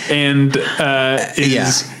bit, and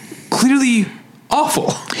is clearly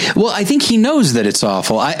awful. well, I think he knows that it's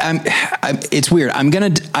awful. It's weird.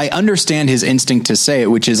 I understand his instinct to say it,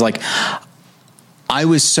 which is like, I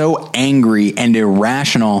was so angry and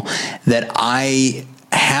irrational that I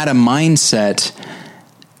had a mindset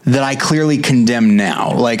that I clearly condemn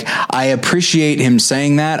now. Like, I appreciate him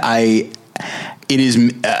saying that. I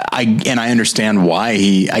understand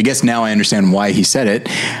why I guess now I understand why he said it.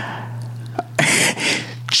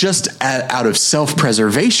 Just out of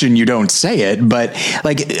self-preservation, you don't say it, but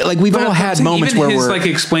like we've all had moments where we're like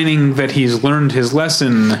explaining that he's learned his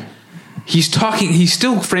lesson. He's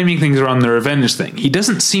still framing things around the revenge thing. He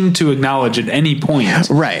doesn't seem to acknowledge at any point,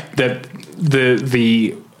 right, that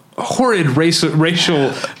the horrid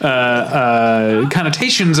racial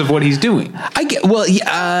connotations of what he's doing.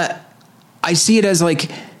 I see it as like,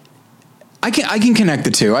 I can connect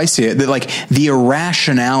the two. I see it that like the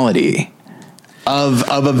irrationality of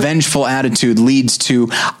a vengeful attitude leads to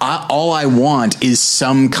all I want is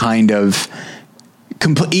some kind of,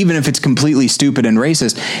 even if it's completely stupid and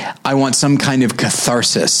racist, I want some kind of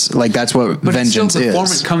catharsis. Like, that's what vengeance the form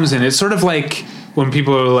is. it comes in. It's sort of like when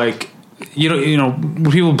people are like, when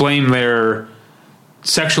people blame their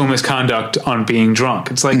sexual misconduct on being drunk.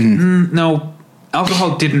 It's like, no,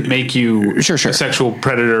 alcohol didn't make you Sure. a sexual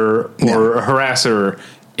predator or a harasser.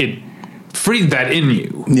 It freed that in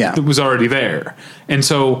you. Yeah. It was already there. And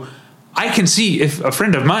so I can see, if a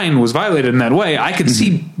friend of mine was violated in that way, I could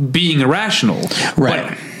see being irrational. Right.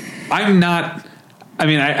 But I'm not,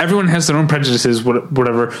 everyone has their own prejudices,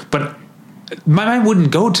 whatever, but my mind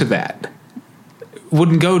wouldn't go to that.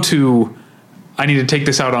 Wouldn't go to, I need to take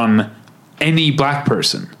this out on any black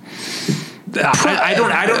person. I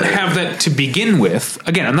don't have that to begin with.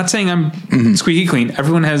 Again, I'm not saying I'm squeaky clean.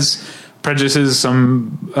 Everyone has prejudices,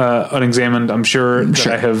 some unexamined. I'm sure that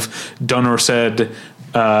I have done or said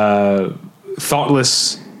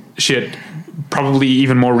thoughtless shit, probably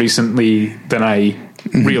even more recently than I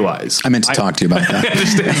realize. I meant to talk to you about that. I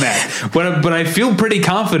understand that, but I feel pretty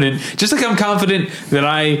confident. Just like I'm confident that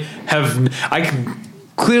I can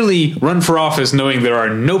clearly run for office knowing there are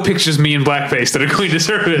no pictures of me in blackface that are going to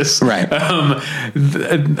surface. Right. I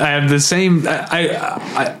have the same.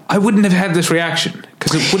 I wouldn't have had this reaction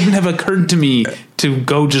because it wouldn't have occurred to me to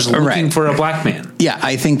go just looking for a black man. Yeah,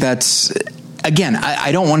 I think that's, again,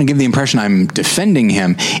 I don't want to give the impression I'm defending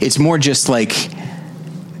him. It's more just like,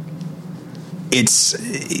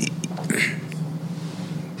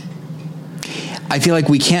 I feel like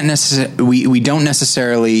we can't we don't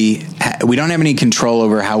necessarily we don't have any control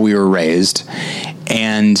over how we were raised,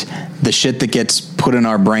 and the shit that gets put in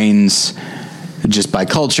our brains just by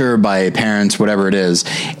culture, by parents, whatever it is.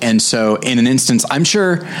 And so in an instance, I'm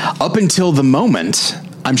sure up until the moment,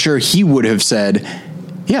 I'm sure he would have said,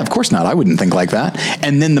 yeah, of course not. I wouldn't think like that.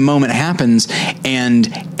 And then the moment happens, and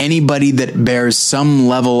anybody that bears some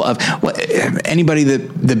level of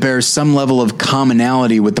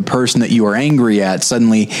commonality with the person that you are angry at,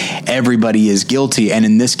 suddenly everybody is guilty. And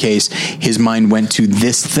in this case, his mind went to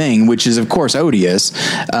this thing, which is of course odious.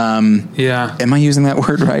 Yeah. Am I using that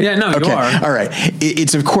word right? Yeah, no, okay. You are. All right.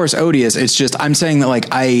 It's of course odious. It's just, I'm saying that like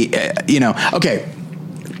okay.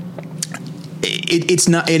 It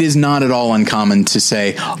is not at all uncommon to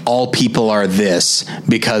say all people are this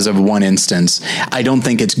because of one instance. I don't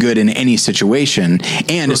think it's good in any situation,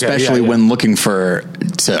 and especially when looking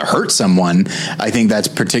to hurt someone, I think that's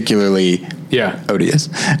particularly odious.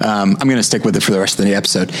 I'm going to stick with it for the rest of the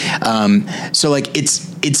episode. So like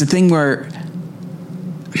it's a thing where,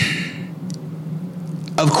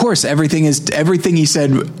 of course, everything he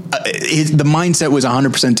said the mindset was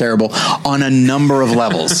 100% terrible on a number of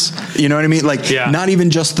levels. You know what I mean? Like, not even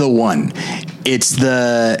just the one. It's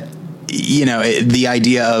the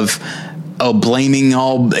idea of blaming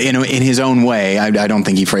all, in his own way. I don't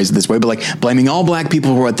think he phrased it this way, but like blaming all black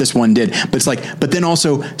people for what this one did. But it's like, but then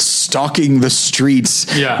also stalking the streets,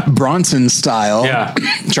 Bronson style. Yeah,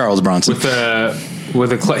 Charles Bronson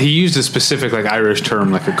he used a specific like Irish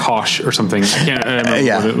term, like a cosh or something. I can't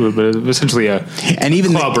remember but it was essentially a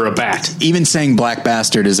club or a bat. Even saying black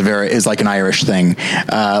bastard is like an Irish thing.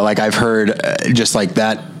 Like I've heard just like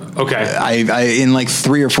that. Okay. I in like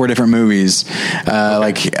 3 or 4 different movies,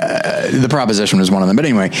 The Proposition was one of them. But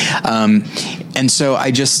anyway, and so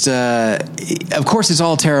I just, of course, it's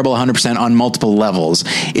all terrible 100% on multiple levels.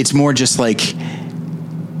 It's more just like,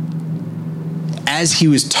 as he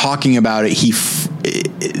was talking about it,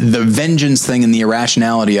 the vengeance thing and the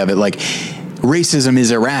irrationality of it, like racism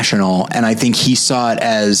is irrational, and I think he saw it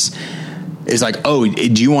as is like, oh,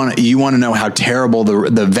 do you want to know how terrible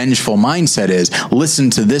the vengeful mindset is? Listen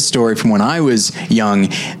to this story from when I was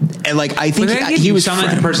young. And like, I think he was sound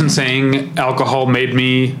like the person saying alcohol made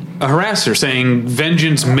me a harasser, saying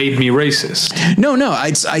vengeance made me racist. No,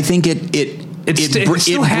 I think it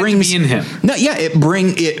still had to be in him. No, yeah,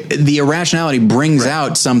 the irrationality brings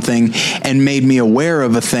out something and made me aware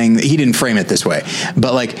of a thing. He didn't frame it this way,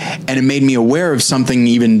 but like, and it made me aware of something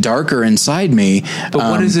even darker inside me. But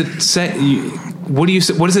what does it say? What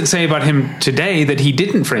does it say about him today that he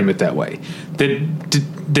didn't frame it that way? That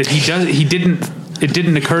he didn't. It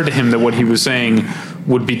didn't occur to him that what he was saying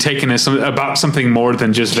would be taken as about something more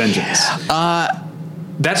than just vengeance.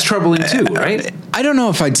 That's troubling too, right? I don't know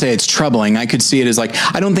if I'd say it's troubling. I could see it as like,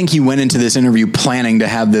 I don't think he went into this interview planning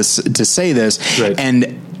to say this, right,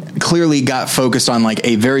 and clearly got focused on like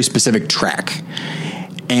a very specific track.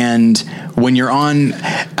 And when you're on,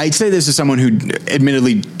 I'd say this as someone who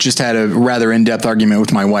admittedly just had a rather in-depth argument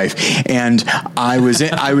with my wife, and I was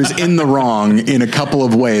in the wrong in a couple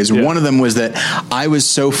of ways. Yeah. One of them was that I was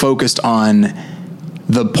so focused on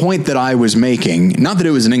the point that I was making, not that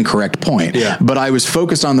it was an incorrect point, but I was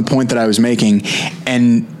focused on the point that I was making,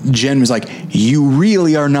 and Jen was like, you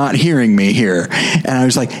really are not hearing me here. And I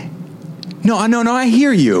was like, no, I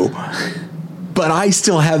hear you, but I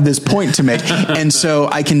still have this point to make. And so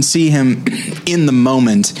I can see him in the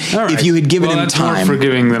moment. Right. If you had given him that's time. More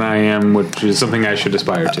forgiving than I am, which is something I should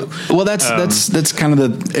aspire to. Well, that's kind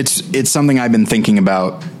of it's something I've been thinking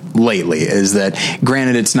about lately, is that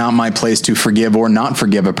granted it's not my place to forgive or not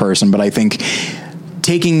forgive a person, but I think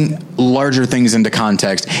taking larger things into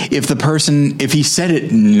context, if he said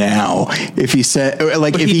it now, if he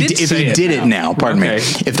did it now,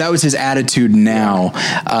 if that was his attitude now,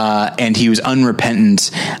 and he was unrepentant,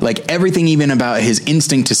 like everything even about his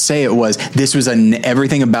instinct to say it was, this was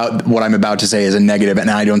everything about what I'm about to say is a negative, and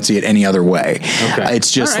I don't see it any other way. Okay.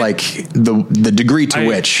 It's just like the degree to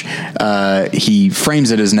which he frames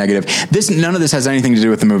it as negative. None of this has anything to do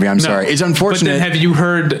with the movie. I'm sorry. It's unfortunate. But then have you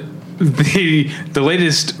heard the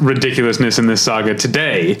latest ridiculousness in this saga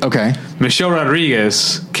today? Okay. Michelle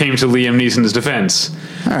Rodriguez came to Liam Neeson's defense.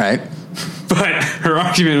 All right. But her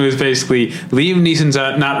argument was basically, Liam Neeson's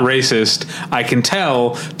not racist. I can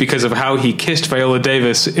tell because of how he kissed Viola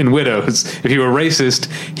Davis in Widows. If he were racist,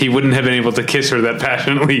 he wouldn't have been able to kiss her that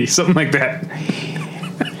passionately. Something like that.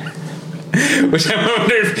 Which I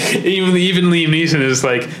wonder if even Liam Neeson is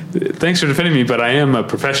like, thanks for defending me, but I am a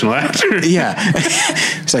professional actor. Yeah.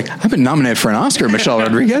 It's like, I've been nominated for an Oscar, Michelle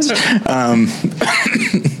Rodriguez.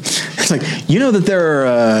 It's like, you know that there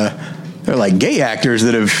are like gay actors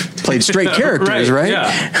that have played straight characters, right?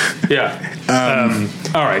 Yeah.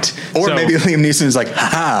 All right. Or maybe Liam Neeson is like,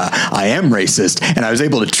 haha, I am racist, and I was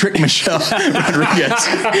able to trick Michelle Rodriguez.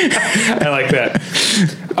 I like that.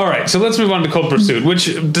 All right, so let's move on to Cold Pursuit, which,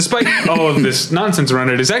 despite all of this nonsense around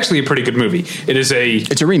it, is actually a pretty good movie. It's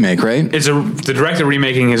a remake, right? It's the director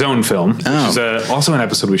remaking his own film, which is also an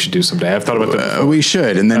episode we should do someday. I've thought about that. We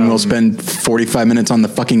should, and then we'll spend 45 minutes on The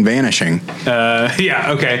Fucking Vanishing.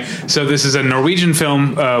 Yeah, okay. So this is a Norwegian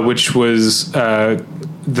film, which was...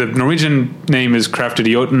 the Norwegian name is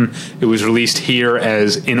Kraftidioten. It was released here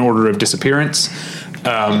as In Order of Disappearance.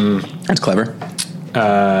 That's clever.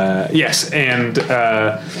 Yes, and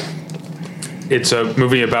it's a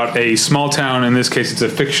movie about a small town. In this case, it's a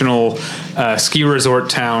fictional ski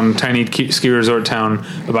resort town, tiny ski resort town,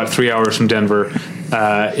 about 3 hours from Denver,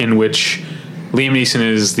 in which Liam Neeson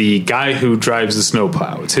is the guy who drives the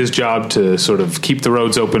snowplow. It's his job to sort of keep the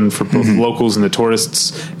roads open for both locals and the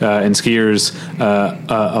tourists and skiers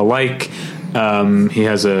alike. He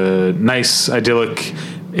has a nice, idyllic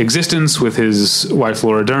existence with his wife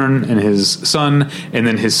Laura Dern and his son, and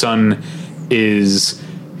then his son is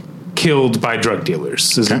killed by drug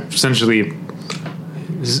dealers. This is essentially,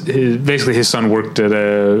 basically, his son worked at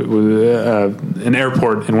an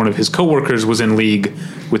airport, and one of his coworkers was in league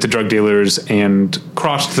with the drug dealers and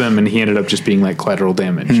crossed them, and he ended up just being like collateral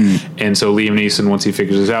damage. And so Liam Neeson, once he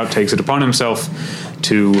figures this out, takes it upon himself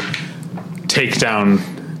to take down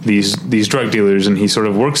these drug dealers, and he sort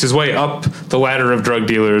of works his way up the ladder of drug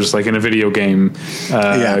dealers like in a video game,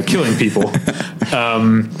 killing people.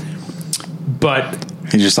 But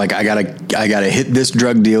he's just like, I gotta hit this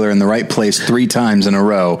drug dealer in the right place 3 times in a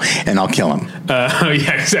row, and I'll kill him.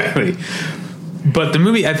 Yeah, exactly. But the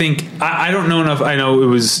movie, I think, I don't know enough. I know it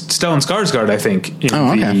was Stellan Skarsgård, I think,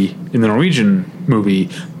 in the Norwegian movie.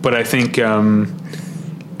 But I think in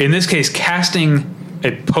this case, casting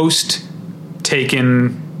a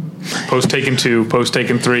post-Taken 2,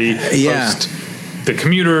 post-Taken 3, post The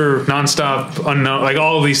Commuter, Nonstop, Unknown, like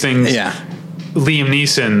all of these things. Yeah. Liam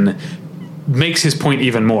Neeson makes his point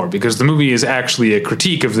even more, because the movie is actually a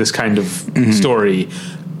critique of this kind of story,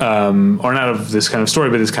 or not of this kind of story,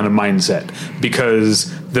 but this kind of mindset. Because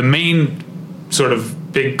the main sort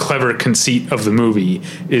of big clever conceit of the movie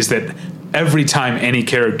is that every time any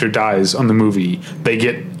character dies on the movie, they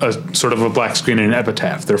get a sort of a black screen and an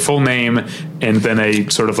epitaph, their full name, and then a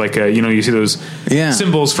sort of like a, you see those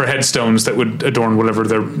symbols for headstones that would adorn whatever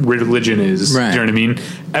their religion is. Right. Do you know what I mean?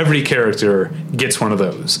 Every character gets one of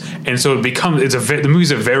those. And so it becomes, the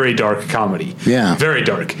movie's a very dark comedy. Yeah. Very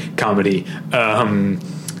dark comedy.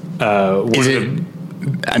 Is it,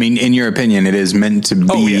 I mean, in your opinion, it is meant to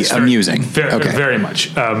be amusing. Very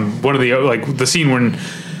much. One of the scene when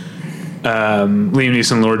Liam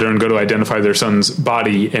Neeson and Laura Dern go to identify their son's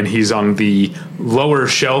body, and he's on the lower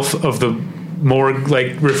shelf of the morgue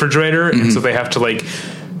refrigerator, and so they have to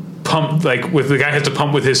pump, the guy has to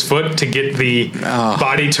pump with his foot to get the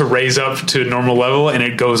body to raise up to normal level, and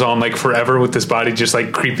it goes on forever with this body just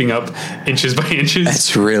creeping up inches by inches.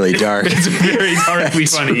 That's really dark. It's very darkly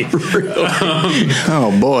funny.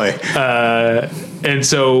 Oh boy. And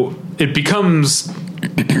so it becomes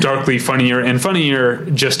darkly funnier and funnier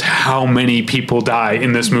just how many people die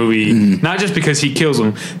in this movie. Not just because he kills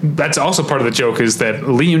them. That's also part of the joke, is that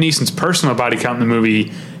Liam Neeson's personal body count in the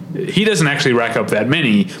movie, he doesn't actually rack up that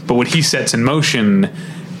many, but what he sets in motion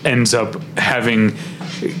ends up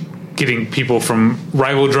getting people from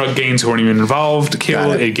rival drug gangs who aren't even involved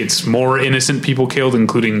killed. It gets more innocent people killed,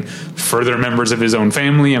 including further members of his own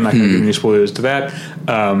family. I'm not going to give any spoilers to that.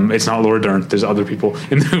 It's not Laura Dern. There's other people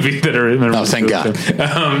in the movie that are members. Oh, thank God.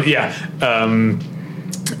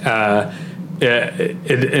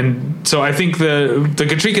 And so I think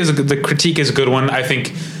the critique is a good one. I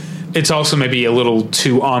think it's also maybe a little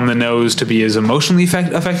too on the nose to be as emotionally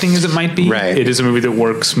affecting as it might be. Right. It is a movie that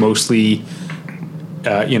works mostly,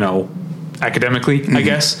 academically, I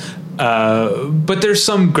guess. But there's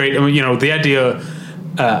some great, the idea,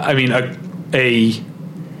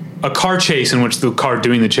 a car chase in which the car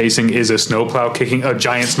doing the chasing is a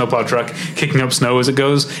giant snowplow truck kicking up snow as it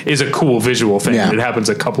goes, is a cool visual thing. Yeah. It happens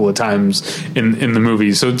a couple of times in the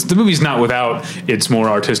movie. So the movie's not without its more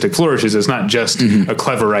artistic flourishes. It's not just a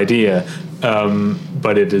clever idea,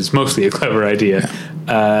 but it is mostly a clever idea.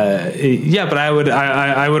 But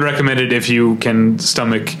I would recommend it if you can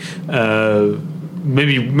stomach,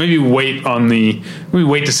 maybe wait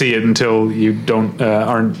to see it until you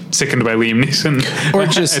aren't sickened by Liam Neeson, or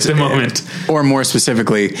just at the moment, or more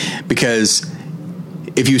specifically, because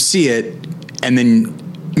if you see it and then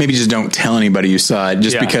maybe just don't tell anybody you saw it,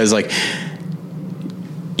 just because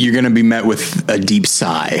you're going to be met with a deep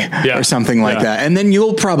sigh or something like that, and then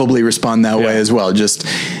you'll probably respond that way as well. Just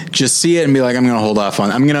see it and be like, I'm going to hold off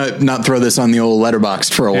I'm going to not throw this on the old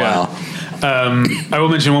Letterboxd for a while. I will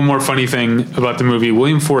mention one more funny thing about the movie.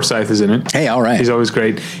 William Forsythe is in it. Hey, all right. He's always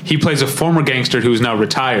great. He plays a former gangster who is now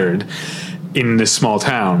retired in this small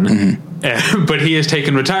town. But he has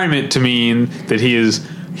taken retirement to mean that he's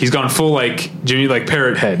gone full Jimmy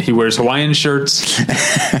Parrot Head. He wears Hawaiian shirts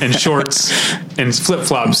and shorts and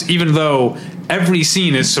flip-flops, even though every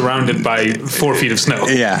scene is surrounded by 4 feet of snow.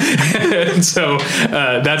 Yeah. And so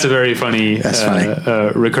that's a very funny,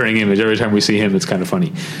 recurring image. Every time we see him, it's kind of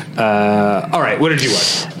funny. All right, what did you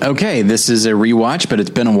watch? Okay, this is a rewatch, but it's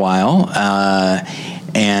been a while.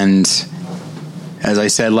 And as I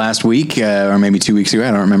said last week, or maybe 2 weeks ago,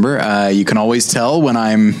 I don't remember, you can always tell when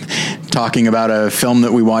I'm talking about a film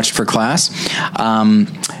that we watched for class.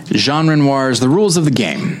 Jean Renoir's The Rules of the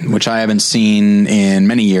Game, which I haven't seen in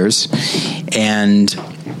many years. And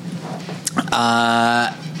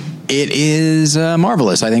it is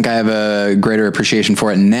marvelous. I think I have a greater appreciation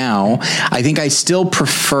for it now. I think I still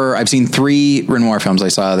prefer... I've seen 3 Renoir films. I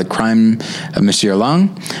saw The Crime of Monsieur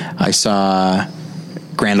Lang. I saw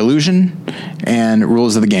Grand Illusion and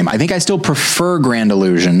Rules of the Game. I think I still prefer Grand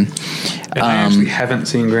Illusion. And I actually haven't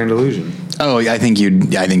seen Grand Illusion. Oh, I think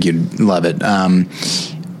you'd love it.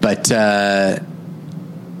 But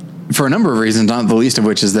for a number of reasons, not the least of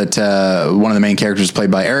which is that one of the main characters is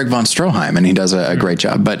played by Eric von Stroheim, and he does a great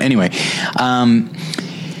job. But anyway,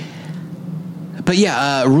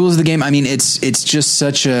 Rules of the Game. I mean, it's just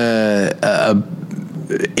such it's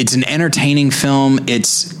an entertaining film.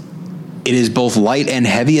 It is both light and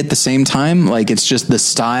heavy at the same time. Like, it's just the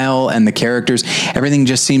style and the characters. Everything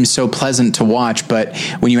just seems so pleasant to watch. But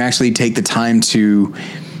when you actually take the time to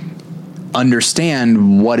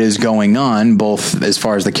understand what is going on, both as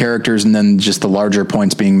far as the characters and then just the larger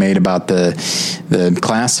points being made about the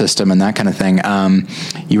class system and that kind of thing,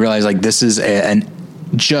 you realize, like, this is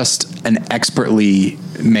just an expertly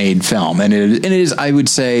made film. And it is, I would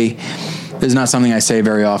say, this is not something I say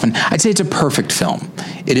very often. I'd say it's a perfect film.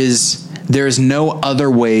 It is. There is no other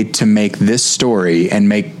way to make this story and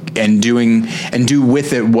do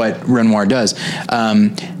with it what Renoir does.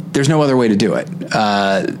 There's no other way to do it.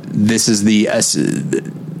 This is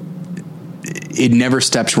it never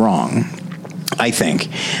steps wrong, I think.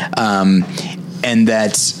 And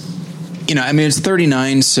that's, I mean, it's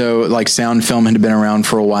 39, so like sound film had been around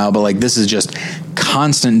for a while, but like this is just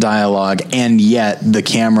constant dialogue, and yet the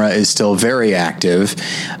camera is still very active.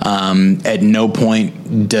 At no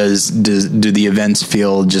point do the events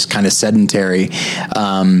feel just kind of sedentary.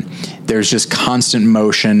 There's just constant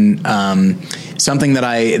motion. Something that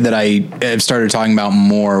I have started talking about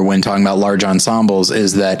more when talking about large ensembles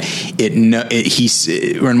is that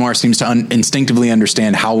Renoir seems to instinctively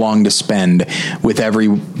understand how long to spend with every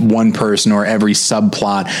one person or every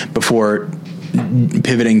subplot before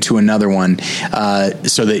pivoting to another one,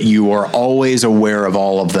 so that you are always aware of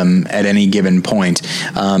all of them at any given point.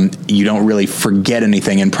 You don't really forget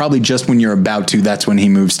anything, and probably just when you're about to, that's when he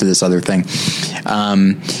moves to this other thing.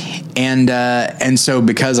 And so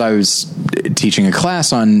because I was teaching a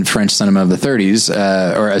class on French cinema of the 30s,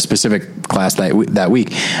 or a specific class that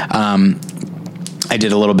week, I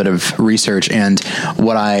did a little bit of research, and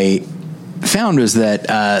what I found was that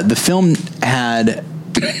the film had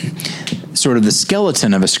sort of the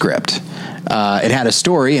skeleton of a script. It had a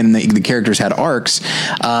story, and the characters had arcs,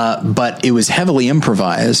 but it was heavily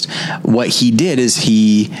improvised. What he did is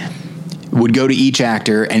he would go to each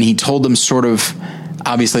actor, and he told them sort of,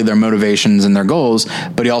 obviously, their motivations and their goals,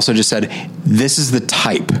 but he also just said, this is the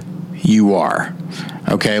type you are.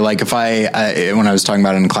 Okay, like if when I was talking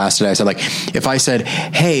about it in class today, I said, like, if I said,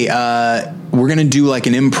 hey, we're going to do like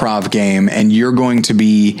an improv game, and you're going to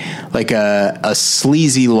be like a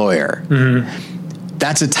sleazy lawyer. Mm-hmm.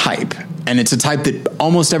 That's a type. And it's a type that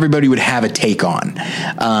almost everybody would have a take on.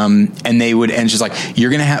 And it's just like,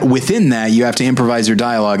 you're going to have, within that, you have to improvise your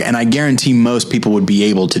dialogue. And I guarantee most people would be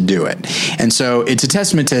able to do it. And so it's a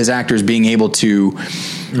testament to his actors being able to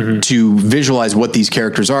visualize what these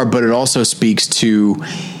characters are, but it also speaks to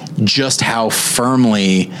just how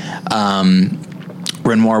firmly,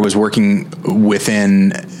 Renoir was working within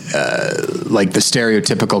like the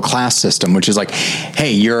stereotypical class system, which is like,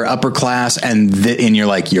 hey, you're upper class, and you're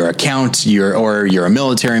like, you're a count, you're a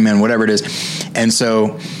military man, whatever it is. And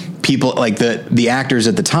so people like the actors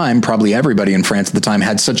at the time, probably everybody in France at the time,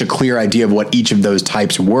 had such a clear idea of what each of those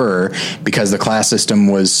types were, because the class system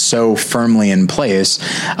was so firmly in place,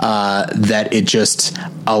 that it just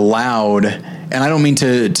allowed, and I don't mean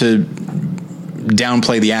to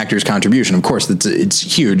downplay the actor's contribution. Of course, it's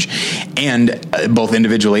huge, and both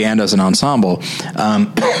individually and as an ensemble.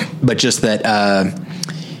 But just that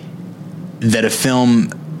a film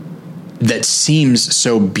that seems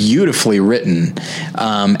so beautifully written,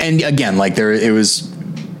 and again, like it was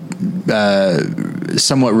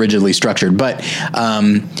somewhat rigidly structured, but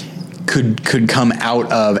could come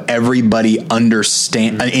out of everybody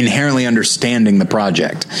inherently understanding the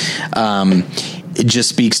project. It just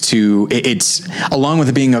speaks to it's, along with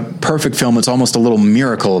it being a perfect film, it's almost a little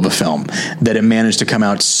miracle of a film that it managed to come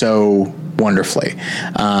out so wonderfully.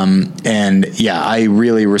 And yeah, I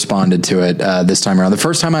really responded to it this time around. The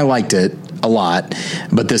first time I liked it a lot,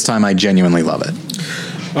 but this time I genuinely love it.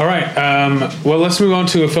 All right. Well, let's move on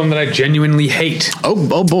to a film that I genuinely hate.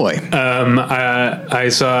 Oh boy. I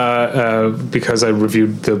saw, because I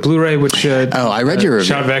reviewed the Blu-ray, which I read your review.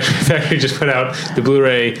 Shout Factory just put out the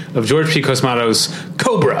Blu-ray of George P. Cosmato's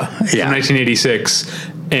Cobra from 1986,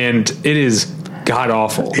 and it is god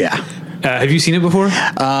awful. Yeah. Have you seen it before?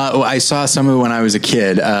 Well, I saw some of it when I was a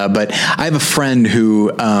kid, but I have a friend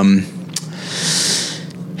who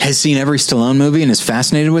has seen every Stallone movie and is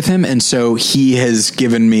fascinated with him, and so he has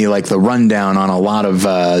given me like the rundown on a lot of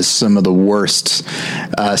some of the worst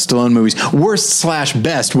Stallone movies,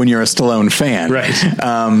 worst/best when you're a Stallone fan, right?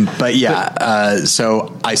 But yeah,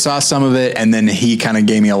 so I saw some of it, and then he kind of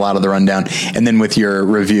gave me a lot of the rundown, and then with your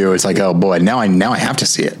review, it's like, oh boy, now I have to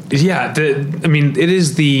see it. Yeah, I mean, it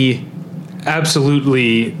is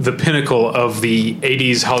absolutely the pinnacle of the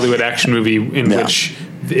 80s Hollywood action movie in which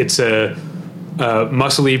it's a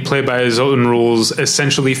muscly, play by his own rules,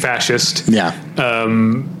 essentially fascist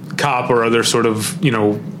cop or other sort of,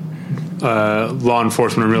 law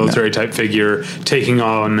enforcement or military type figure taking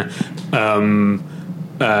on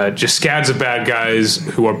just scads of bad guys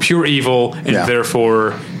who are pure evil, and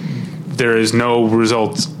therefore there is no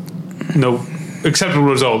acceptable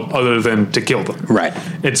result other than to kill them. Right.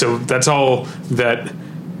 And so that's all that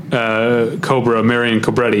Cobra, Marion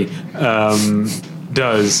Cobretti,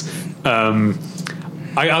 does.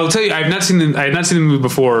 I'll tell you, I had not seen the movie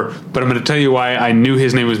before, but I'm going to tell you why I knew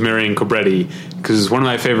his name was Marion Cobretti, because it's one of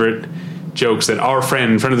my favorite jokes that our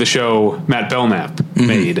friend of the show, Matt Belknap,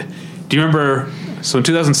 made. Do you remember? So in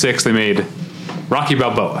 2006, they made Rocky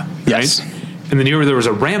Balboa. Yes. Right? And then you remember there was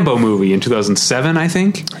a Rambo movie in 2007, I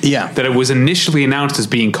think? Yeah. That it was initially announced as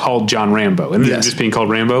being called John Rambo. And then just being called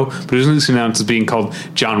Rambo, but it was initially announced as being called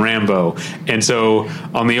John Rambo. And so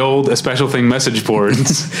on the old A Special Thing message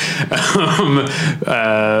boards,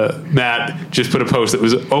 Matt just put a post that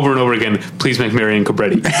was over and over again, please make Marion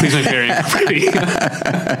Cobretti. Please make Marion Cobretti.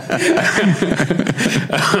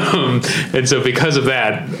 And so because of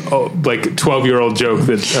that, like 12-year-old joke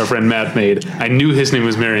that our friend Matt made, I knew his name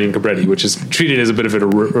was Marion Cobretti, which is treated as a bit of a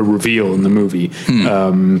reveal in the movie.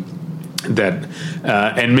 That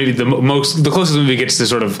and maybe the closest the movie gets to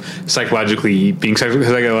sort of psychologically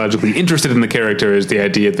interested in the character is the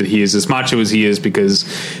idea that he is as macho as he is because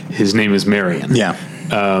his name is Marion. Yeah.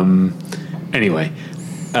 Anyway,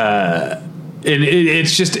 and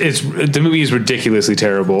the movie is ridiculously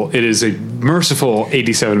terrible. It is a merciful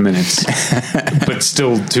 87 minutes, but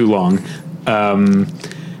still too long.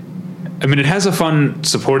 I mean, it has a fun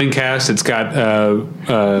supporting cast. It's got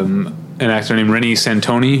an actor named Rennie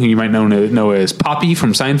Santoni, who you might know as Poppy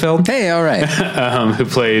from Seinfeld. Hey, all right. Who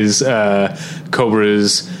plays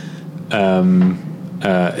Cobra's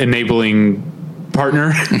enabling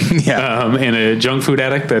partner and a junk food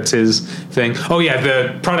addict. That's his thing. Oh, yeah,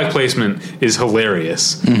 the product placement is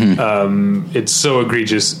hilarious. It's so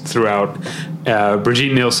egregious throughout.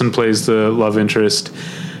 Brigitte Nielsen plays the love interest.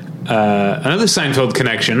 Another Seinfeld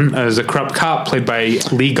connection is a corrupt cop played by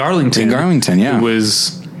Lee Garlington. Who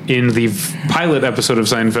was in the pilot episode of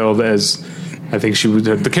Seinfeld as, I think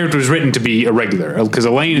the character was written to be a regular, because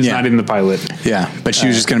Elaine is not in the pilot. Yeah, but she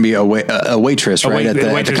was just going to be a waitress, right? At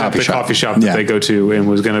the coffee shop that they go to, and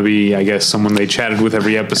was going to be, I guess, someone they chatted with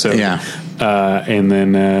every episode. Yeah. And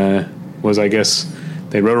then I guess,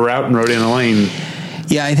 they wrote her out and wrote in Elaine.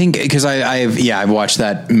 Yeah, I think because I've watched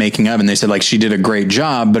that making of, and they said like she did a great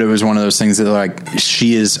job, but it was one of those things that like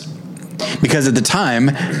she is, because at the time,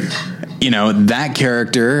 that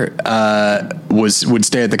character would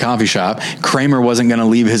stay at the coffee shop. Kramer wasn't going to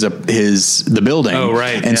leave the building. Oh,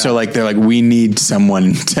 right. And so like they're like, we need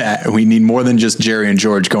more than just Jerry and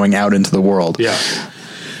George going out into the world. Yeah.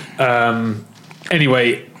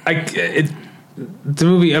 Anyway, the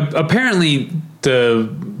movie apparently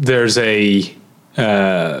there's a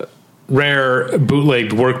rare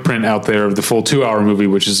bootlegged work print out there of the full 2-hour movie,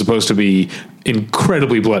 which is supposed to be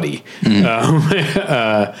incredibly bloody.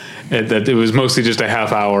 That it was mostly just a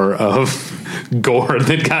half hour of gore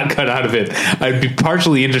that got cut out of it. I'd be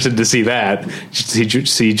partially interested to see that,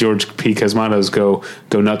 see George P. Cosmatos go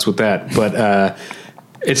nuts with that. But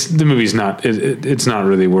the movie's not. It's not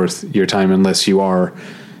really worth your time unless you are.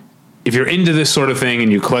 If you're into this sort of thing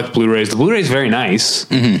and you collect Blu-rays, the Blu-ray is very nice.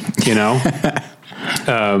 It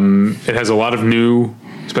has a lot of new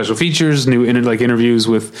special features, new interviews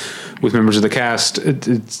with members of the cast.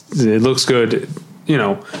 It looks good.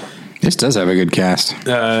 This does have a good cast.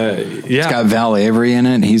 It's got Val Avery in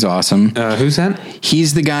it. He's awesome. Who's that?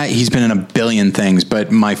 He's the guy. He's been in a billion things,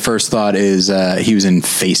 but my first thought is he was in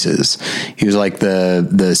Faces. He was like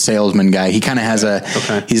the salesman guy. He kind of has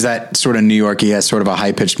he's that sort of New York. He has sort of a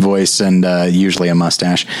high pitched voice and usually a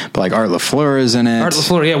mustache. But like Art LaFleur is in it. Art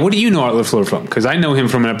LaFleur, yeah. What do you know Art LaFleur from? Because I know him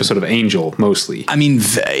from an episode of Angel mostly. I mean,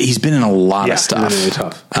 he's been in a lot of stuff. Really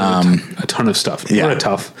tough. A ton of stuff. Yeah. What a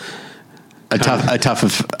tough. A tough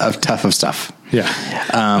of stuff.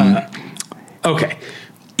 Yeah. Okay.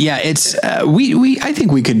 Yeah, it's I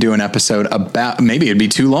think we could do an episode about, maybe it'd be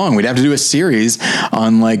too long. We'd have to do a series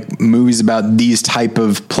on like movies about these type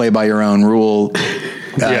of play by your own rule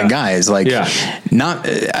guys. Like, not.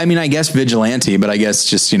 I mean, I guess vigilante, but I guess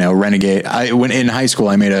just renegade. When in high school,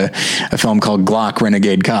 I made a film called Glock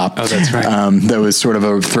Renegade Cop. Oh, that's right. That was sort of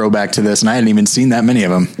a throwback to this, and I hadn't even seen that many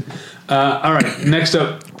of them. All right, next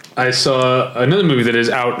up, I saw another movie that is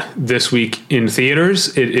out this week in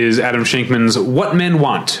theaters. It is Adam Shankman's What Men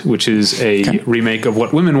Want, which is a remake of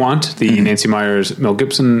What Women Want, the Nancy Meyers, Mel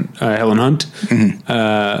Gibson, Helen Hunt,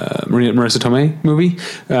 Marissa Tomei movie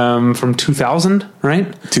from 2000,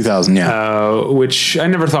 right? 2000, yeah. Which I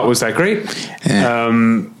never thought was that great.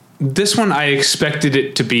 This one, I expected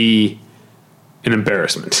it to be an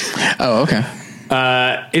embarrassment. Oh, okay.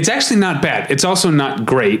 It's actually not bad. It's also not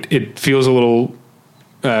great. It feels a little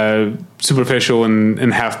superficial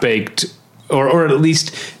and half-baked, or at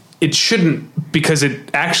least it shouldn't, because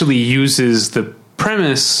it actually uses the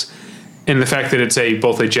premise and the fact that it's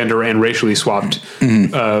both a gender and racially swapped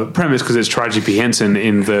premise, because it's Taraji P. Henson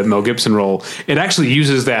in the Mel Gibson role. It actually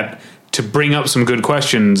uses that to bring up some good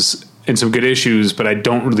questions and some good issues, but I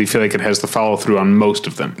don't really feel like it has the follow-through on most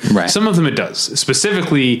of them. Right. Some of them it does,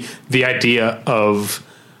 specifically the idea of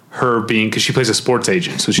her being, because she plays a sports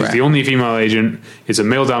agent, so she's the only female agent. It's a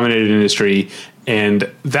male-dominated industry,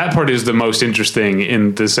 and that part is the most interesting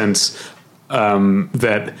in the sense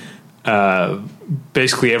that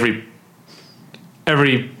basically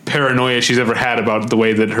every paranoia she's ever had about the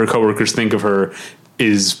way that her coworkers think of her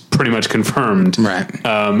is pretty much confirmed. Right.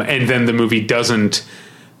 And then the movie doesn't.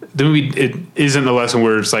 The movie, it isn't a lesson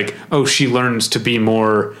where it's like, oh, she learns to be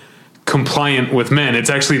more compliant with men. It's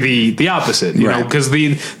actually the opposite, you know, because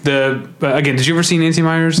the again, did you ever see Nancy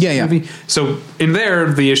Meyers movie? So in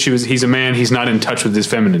there, the issue is he's a man, he's not in touch with his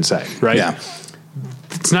feminine side, right? Yeah.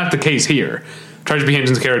 It's not the case here. Taraji P.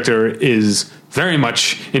 Henson's character is very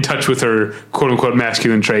much in touch with her quote unquote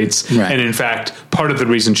masculine traits. Right. And in fact, part of the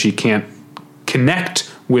reason she can't connect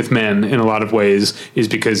with men in a lot of ways is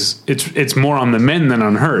because it's more on the men than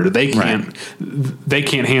on her. They can't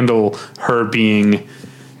handle her being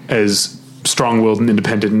as strong-willed and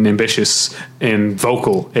independent and ambitious and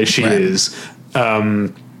vocal as she is.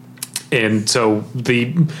 And so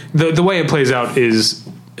the way it plays out is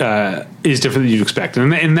different than you'd expect.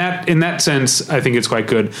 And in that sense, I think it's quite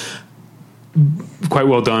good, quite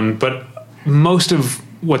well done. But most of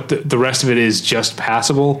what the rest of it is just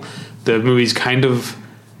passable. The movie's kind of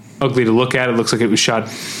ugly to look at. It looks like it was shot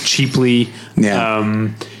cheaply. Yeah.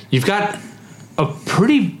 You've got a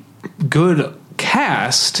pretty good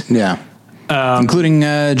cast. Yeah. Including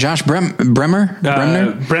Josh Brenner?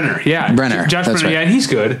 Brenner, yeah. Brenner. Josh Brenner, right. yeah, and he's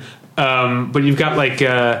good. But you've got like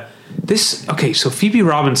this. Okay, so Phoebe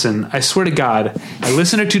Robinson, I swear to God, I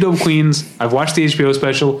listen to Two Dope Queens. I've watched the HBO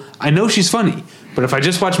special. I know she's funny. But if I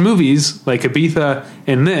just watch movies like Ibiza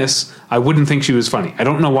and this, I wouldn't think she was funny. I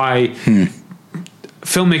don't know why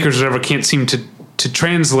filmmakers or whatever can't seem to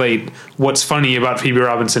translate what's funny about Phoebe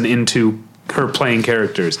Robinson into her playing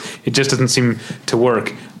characters. It just doesn't seem to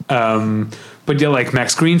work. But yeah, like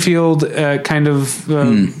Max Greenfield,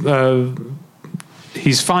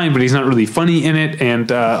 he's fine, but he's not really funny in it.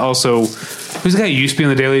 And also, who's the guy who used to be on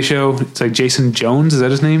The Daily Show? It's like Jason Jones. Is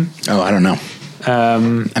that his name? Oh, I don't know. I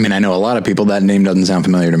mean, I know a lot of people. That name doesn't sound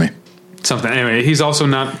familiar to me. Something. Anyway, he's also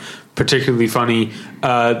not particularly funny.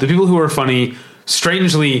 The people who are funny,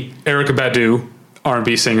 strangely, Erykah Badu,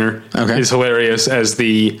 R&B singer, is hilarious as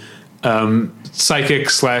the psychic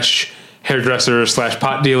 / hairdresser /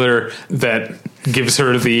 pot dealer that gives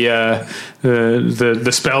her the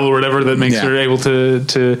spell or whatever that makes her able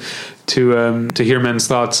to hear men's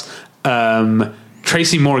thoughts.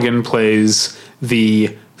 Tracy Morgan plays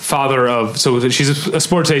the father of, so she's a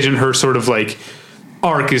sports agent. Her sort of like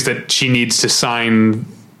arc is that she needs to sign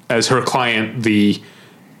as her client the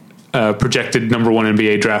projected number 1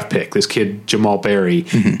 NBA draft pick, this kid Jamal Berry,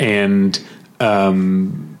 and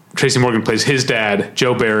Tracy Morgan plays his dad,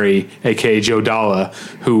 Joe Berry, aka Joe Dalla,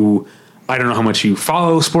 who, I don't know how much you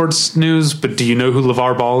follow sports news, but do you know who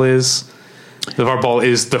LeVar Ball is? LeVar Ball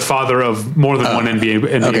is the father of more than one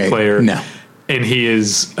NBA player. No. And he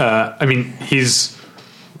is, he's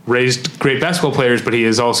raised great basketball players, but he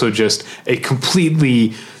is also just a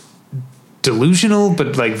completely delusional,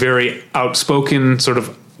 but like very outspoken sort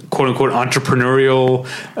of quote unquote entrepreneurial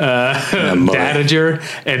dadager.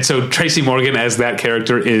 And so Tracy Morgan as that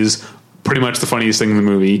character is pretty much the funniest thing in the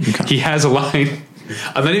movie. Okay. He has a line.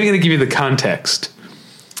 I'm not even going to give you the context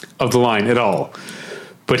of the line at all,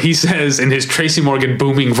 but he says in his Tracy Morgan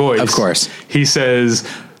booming voice, of course, he says,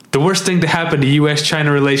 "The worst thing to happen to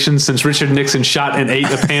U.S.-China relations since Richard Nixon shot and ate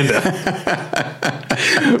a panda."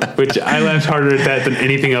 Which I laughed harder at that than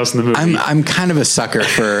anything else in the movie. I'm kind of a sucker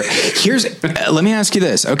for. Let me ask you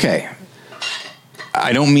this. Okay,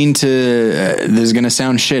 I don't mean to, this is going to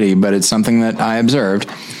sound shitty, but it's something that I observed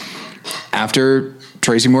after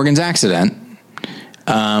Tracy Morgan's accident.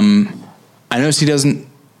 I noticed he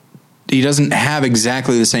doesn't have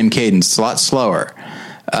exactly the same cadence. It's a lot slower.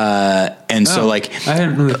 So like, I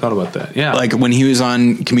hadn't really thought about that. Yeah. Like when he was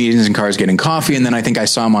on Comedians in Cars Getting Coffee, and then I think I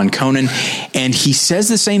saw him on Conan, and he says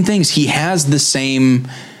the same things. He has the same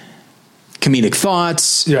comedic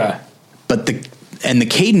thoughts. Yeah. But the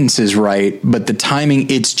cadence is right, but the timing,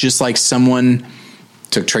 it's just like someone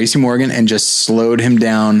took Tracy Morgan and just slowed him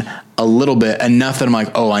down a little bit, enough that I'm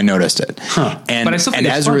like, oh, I noticed it. Huh. And, but I still think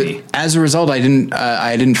it's funny. As a result, I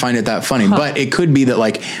didn't find it that funny, but it could be that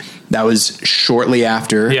like that was shortly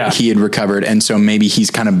after he had recovered. And so maybe he's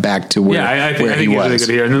kind of back to where, I think he was. Really good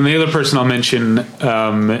here. And then the other person I'll mention,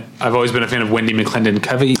 I've always been a fan of Wendy McClendon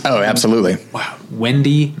Covey. Oh, absolutely. Wow.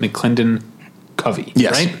 Wendy McClendon Covey,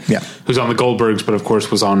 yes. Right? Yeah. Who's on the Goldbergs, but of course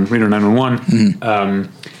was on Reno 911. Mm-hmm.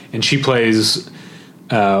 And she plays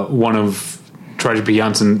one of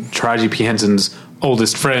Taraji P. Henson's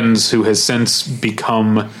oldest friends, who has since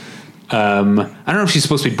become, I don't know if she's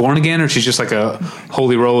supposed to be born again or she's just like a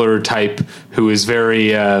holy roller type who is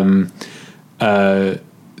very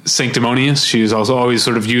sanctimonious. She's also always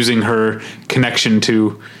sort of using her connection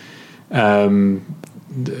to,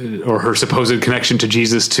 or her supposed connection to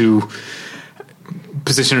Jesus to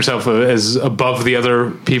position herself as above the other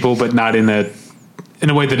people, but not in a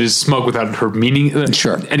way that is smug without her meaning.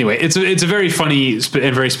 Sure. Anyway, it's a very funny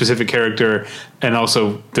and very specific character, and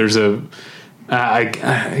also there's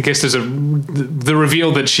I guess there's the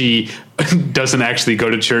reveal that she doesn't actually go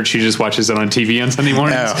to church; she just watches it on TV on Sunday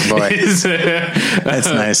mornings. Oh boy, that's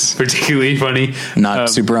nice. Particularly funny. Not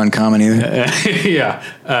super uncommon either.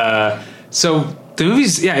 Yeah. So the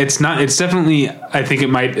movie's it's definitely, I think it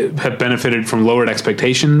might have benefited from lowered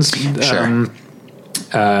expectations. Sure.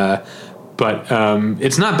 But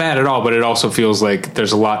it's not bad at all, but it also feels like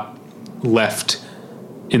there's a lot left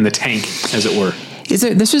in the tank, as it were.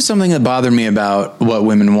 This is something that bothered me about What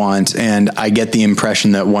Women Want, and I get the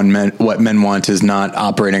impression that What Men Want is not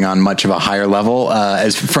operating on much of a higher level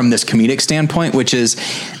as from this comedic standpoint, which is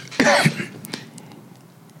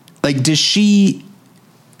like, does she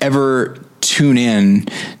ever tune in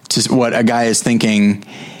to what a guy is thinking,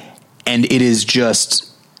 and it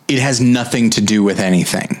has nothing to do with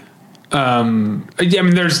anything? I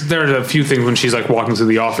mean, there's a few things when she's like walking through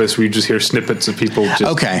the office where you just hear snippets of people. Just,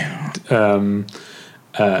 okay.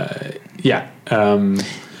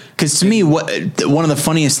 Because to me, one of the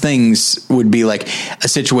funniest things would be like a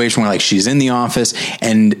situation where like she's in the office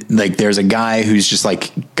and like there's a guy who's just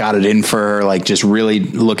like got it in for her, like just really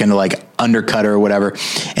looking to like undercut her or whatever,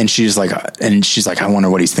 and she's like, I wonder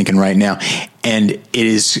what he's thinking right now, and it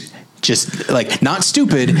is just like not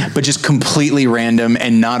stupid, but just completely random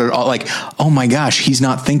and not at all like, oh my gosh, he's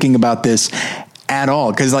not thinking about this at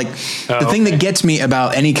all. Because like the thing that gets me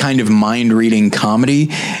about any kind of mind reading comedy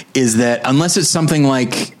is that unless it's something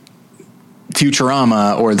like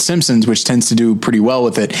Futurama or The Simpsons, which tends to do pretty well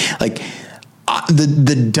with it, like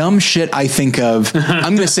the dumb shit I think of,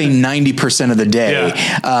 I'm going to say 90% of the day,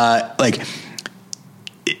 like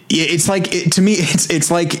it's like to me, it's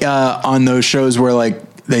like on those shows where like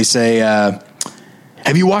they say,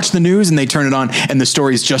 have you watched the news? And they turn it on and the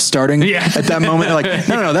story's just starting at that moment. They're like,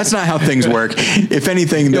 no, that's not how things work. If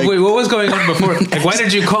anything, wait, what was going on before? Like, why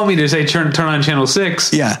did you call me to say turn on channel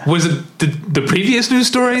 6? Yeah. Was it the previous news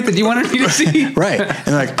story that you wanted me to see? Right. And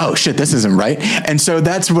they're like, oh shit, this isn't right. And so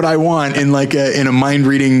that's what I want in like in a mind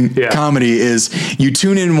reading comedy is you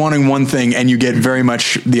tune in wanting one thing and you get very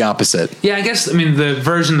much the opposite. Yeah, I guess, I mean, the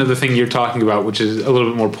version of the thing you're talking about, which is a little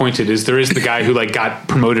bit more pointed, is there is the guy who like got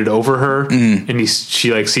promoted over her and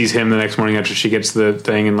she like sees him the next morning after she gets the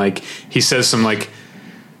thing, and like he says some like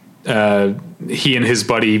he and his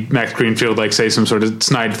buddy Max Greenfield like say some sort of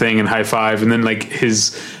snide thing and high five, and then like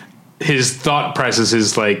his thought process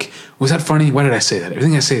is like, was that funny? Why did I say that?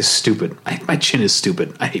 Everything I say is stupid. My chin is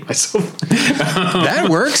stupid. I hate myself. That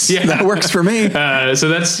works. Yeah, that works for me. So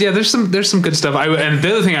that's there's some good stuff. And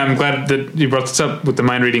the other thing, I'm glad that you brought this up with the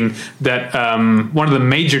mind reading, that one of the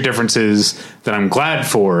major differences that I'm glad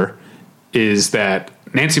for is that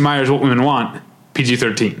Nancy Meyer's What Women Want,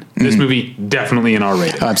 PG-13. This movie, definitely an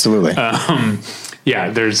R-rated. Absolutely.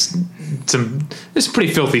 There's some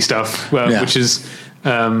pretty filthy stuff, which is,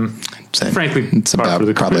 frankly, it's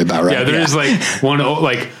probably about right. Yeah, there is like one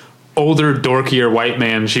like older, dorkier white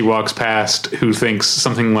man she walks past who thinks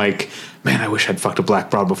something like, man, I wish I'd fucked a black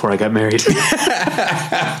broad before I got married.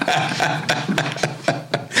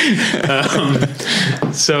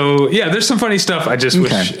 So yeah, there's some funny stuff. I just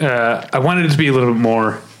wish I wanted it to be a little bit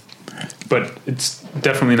more, but it's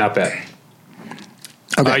definitely not bad.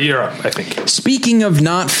 Okay. You're up, I think. Speaking of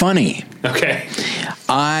not funny, Okay.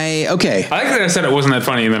 I like that I said it wasn't that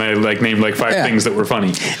funny, and then I named 5 things that were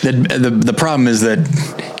funny. The problem is that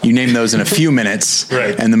you name those in a few minutes,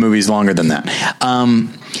 Right. and the movie's longer than that.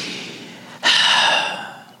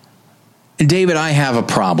 David, I have a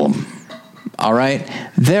problem. All right.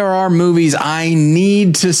 There are movies I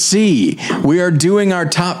need to see. We are doing our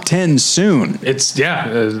top 10 soon. It's,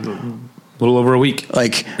 a little over a week.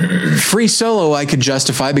 Like Free Solo, I could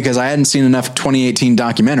justify because I hadn't seen enough 2018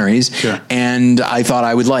 documentaries, Sure. and I thought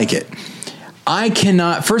I would like it. I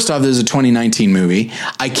cannot, first off, this is a 2019 movie.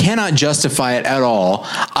 I cannot justify it at all.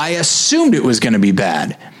 I assumed it was going to be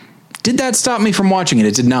bad. Did that stop me from watching it?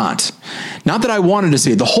 It did not. Not that I wanted to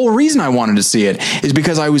see it. The whole reason I wanted to see it is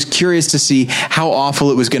because I was curious to see how awful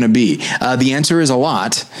it was going to be. The answer is a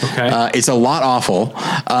lot. Okay. It's a lot awful.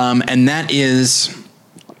 And that is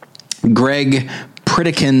Greg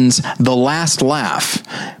Pritikin's The Last Laugh.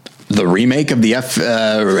 The remake of the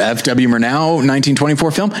F.W. Murnau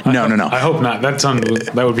 1924 film? No. I hope not.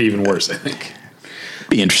 That would be even worse, I think.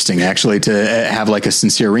 Be interesting actually to have like a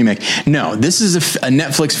sincere remake. No, this is a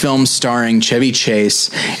Netflix film starring Chevy Chase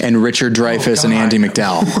and Richard Dreyfuss and Andy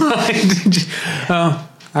McDowell.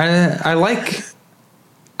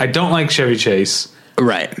 I don't like Chevy Chase.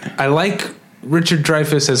 Right. I like Richard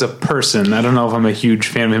Dreyfuss as a person. I don't know if I'm a huge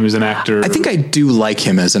fan of him as an actor. I think I do like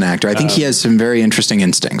him as an actor. I think he has some very interesting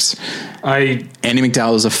instincts. Andy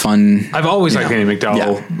McDowell is a fun... I've always liked Andy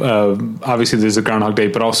McDowell. Yeah. Obviously, there's a Groundhog Day,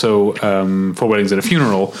 but also Four Weddings at a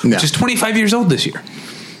Funeral, which is 25 years old this year.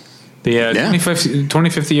 The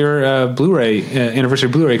 25th year Blu-ray anniversary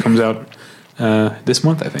Blu-ray comes out this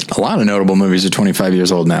month, I think. A lot of notable movies are 25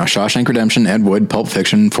 years old now. Shawshank Redemption, Ed Wood, Pulp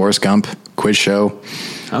Fiction, Forrest Gump, Quiz Show.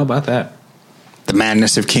 How about that? The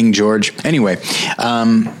Madness of King George. Anyway,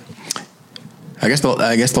 I guess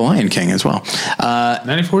the Lion King as well.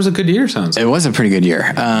 94 was a good year, sounds like. It was a pretty good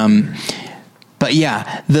year. But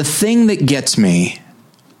yeah, the thing that gets me,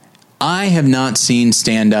 I have not seen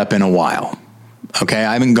stand-up in a while. Okay,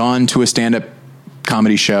 I haven't gone to a stand-up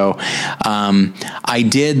comedy show. I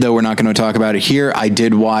did, though we're not going to talk about it here, I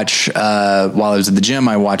did watch, while I was at the gym,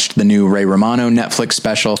 I watched the new Ray Romano Netflix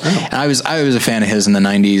special. Oh. And I was a fan of his in the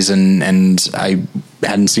 90s, and I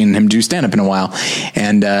hadn't seen him do stand-up in a while.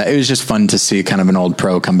 And it was just fun to see kind of an old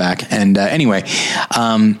pro come back. And anyway,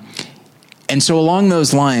 and so along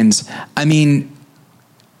those lines, I mean,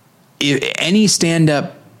 any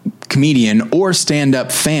stand-up comedian or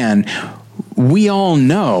stand-up fan, we all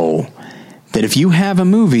know that if you have a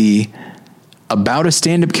movie about a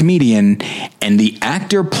stand-up comedian and the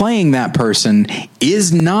actor playing that person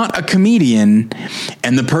is not a comedian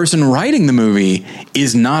and the person writing the movie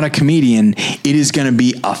is not a comedian, it is going to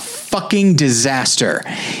be a fucking disaster,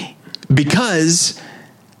 because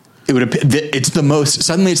it's the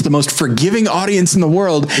most forgiving audience in the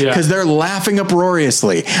world because they're laughing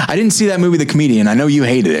uproariously. I didn't see that movie, The Comedian. I know you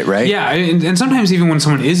hated it, right? Yeah, and sometimes even when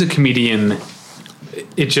someone is a comedian,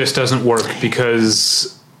 it just doesn't work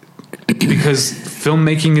because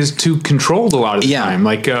filmmaking is too controlled a lot of the time.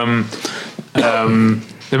 Like the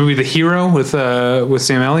movie The Hero with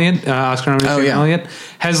Sam Elliott, Oscar nominated Sam Elliott,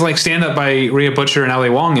 has like stand up by Rhea Butcher and Ali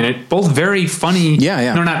Wong in it. Both very funny.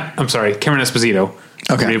 I'm sorry, Cameron Esposito.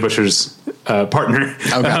 Okay. Rhea Butcher's partner.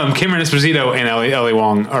 Okay. Cameron Esposito and Ali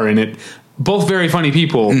Wong are in it. Both very funny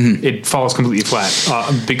people. Mm-hmm. It falls completely flat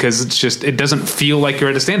because it doesn't feel like you're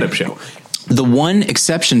at a stand up show. The one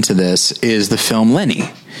exception to this is the film Lenny.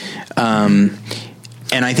 And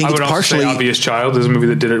I think it's partially Obvious Child is a movie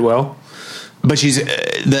that did it well. But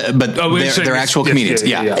they're actual comedians.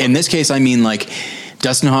 Yeah. In this case, I mean like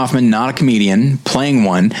Dustin Hoffman, not a comedian, playing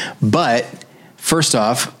one. But first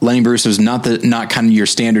off, Lenny Bruce was not kind of your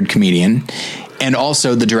standard comedian, and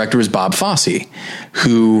also the director was Bob Fosse,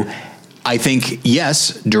 who I think,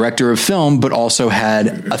 yes, director of film, but also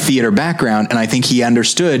had a theater background, and I think he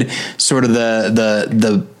understood sort of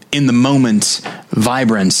the in the moment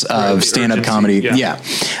vibrance of stand-up urgency, comedy. Yeah.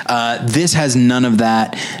 This has none of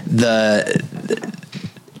that.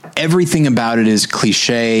 Everything about it is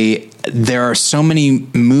cliche. There are so many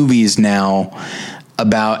movies now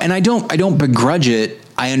about, and I don't begrudge it.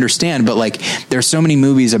 I understand, but like there's so many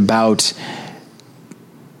movies about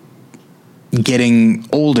getting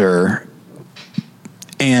older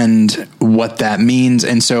and what that means.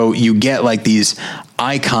 And so you get like these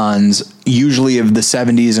icons, usually of the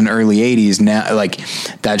 70s and early 80s now, like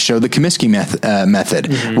that show, The Comiskey Method,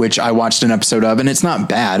 mm-hmm. which I watched an episode of, and it's not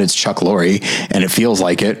bad. It's Chuck Lorre and it feels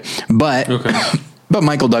like it, but But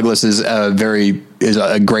Michael Douglas is a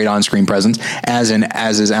great on-screen presence, as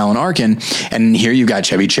is Alan Arkin. And here you got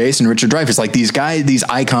Chevy Chase and Richard Dreyfuss, like these guys, these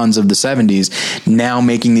icons of the 70s, now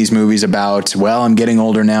making these movies about, well, I'm getting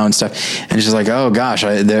older now and stuff. And it's just like, oh gosh,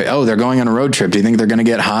 they're going on a road trip. Do you think they're going to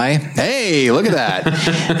get high? Hey, look at that.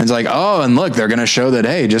 And it's like, oh, and look, they're going to show that,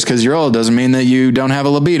 hey, just because you're old doesn't mean that you don't have a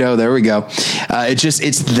libido. There we go.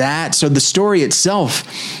 It's that. So the story itself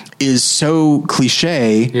is so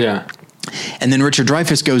cliche. Yeah. And then Richard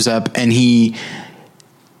Dreyfuss goes up and he's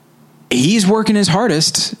working his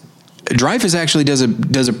hardest. Dreyfuss actually does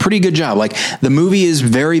a pretty good job. Like, the movie is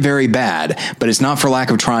very, very bad, but it's not for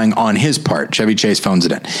lack of trying on his part. Chevy Chase phones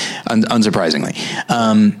it in, unsurprisingly.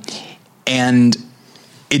 And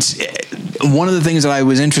it's one of the things that I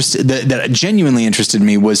was interested, that genuinely interested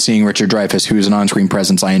me, was seeing Richard Dreyfuss, who is an on-screen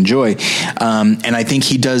presence I enjoy. And I think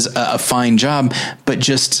he does a fine job, but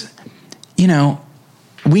just,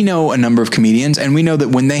 we know a number of comedians, and we know that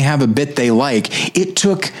when they have a bit they like, it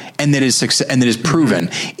took, and that is proven,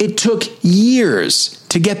 it took years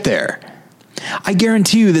to get there. I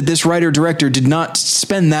guarantee you that this writer-director did not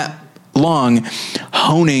spend that long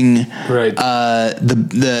honing the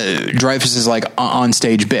Dreyfuss's like on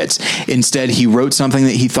stage bits. Instead, he wrote something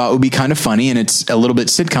that he thought would be kind of funny, and it's a little bit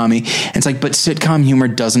sitcom-y. And it's like, but sitcom humor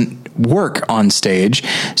doesn't work on stage,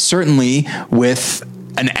 certainly with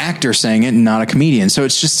an actor saying it and not a comedian. So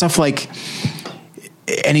it's just stuff like,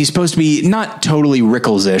 and he's supposed to be not totally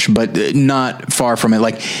Rickles-ish, but not far from it.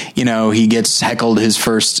 Like, he gets heckled his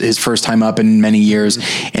first time up in many years,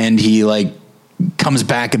 and he like comes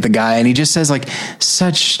back at the guy, and he just says like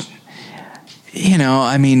such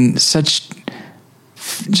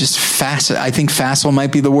just fast. I think facile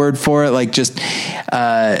might be the word for it. Like, just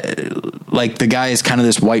like the guy is kind of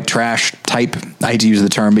this white trash type. I hate to use the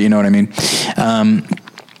term, but you know what I mean.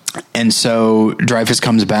 And so Dreyfuss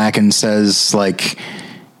comes back and says, like,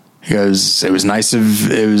 he goes, it was nice of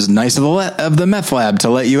the meth lab to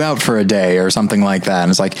let you out for a day, or something like that. And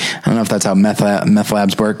it's like, I don't know if that's how meth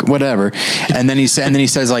labs work, whatever. And then he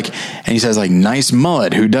says like, nice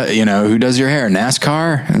mullet. Who does your hair?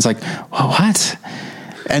 NASCAR? And it's like, well, what?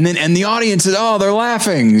 And the audience is, they're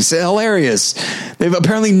laughing. It's hilarious. They've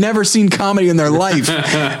apparently never seen comedy in their life.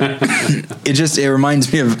 It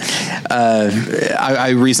reminds me of,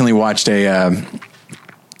 I recently watched a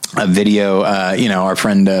video. Our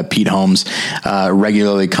friend Pete Holmes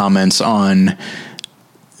regularly comments on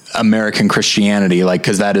American Christianity, like,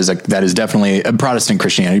 because that is definitely a Protestant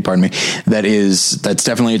Christianity. Pardon me. That's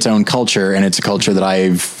definitely its own culture, and it's a culture that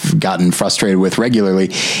I've gotten frustrated with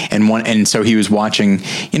regularly. And so he was watching,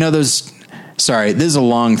 those. Sorry, this is a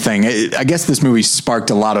long thing. I guess this movie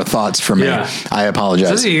sparked a lot of thoughts for me. Yeah. I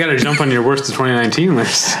apologize. So you got to jump on your worst of 2019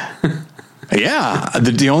 list. Yeah,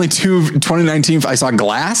 the only two 2019, I saw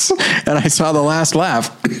Glass and I saw The Last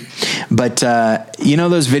Laugh. But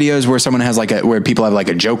those videos where someone has where people have like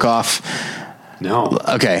a joke off? No.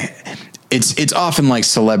 Okay. It's often like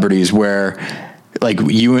celebrities where like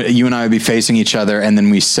you and I would be facing each other, and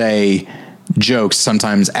then we say jokes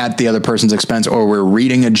sometimes at the other person's expense, or we're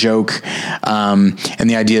reading a joke, and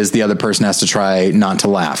the idea is the other person has to try not to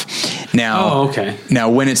laugh. Now, Now,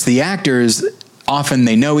 when it's the actors, often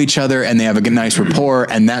they know each other and they have a nice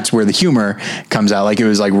rapport, and that's where the humor comes out. Like, it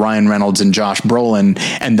was like Ryan Reynolds and Josh Brolin,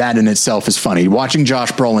 and that in itself is funny. Watching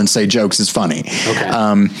Josh Brolin say jokes is funny.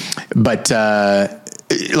 Okay. But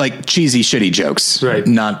like cheesy, shitty jokes. Right.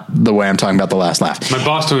 Not the way I'm talking about The Last Laugh. My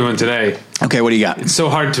boss told me one today. Okay, what do you got? It's so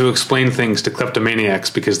hard to explain things to kleptomaniacs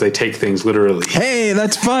because they take things literally. Hey,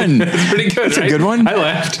 that's fun. That's pretty good. That's a good one. I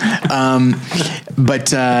laughed.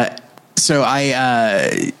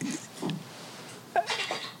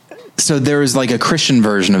 So there is like a Christian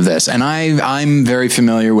version of this, and I'm very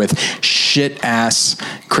familiar with shit ass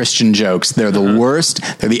Christian jokes. They're the worst.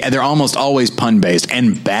 They're almost always pun based,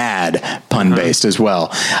 and bad pun based as well.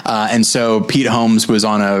 And so Pete Holmes was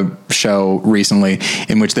on a show recently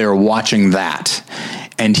in which they were watching that,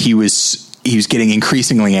 and he was getting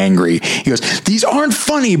increasingly angry. He goes, "These aren't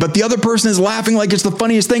funny, but the other person is laughing like it's the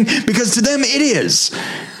funniest thing because to them it is.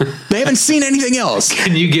 They haven't seen anything else."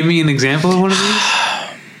 Can you give me an example of one of these?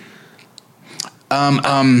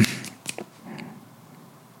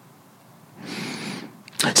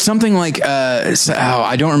 Something like,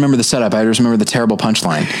 I don't remember the setup. I just remember the terrible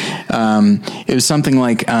punchline. It was something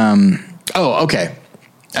like, okay.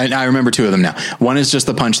 I remember two of them now. One is just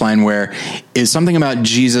the punchline, where is something about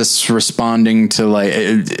Jesus responding to like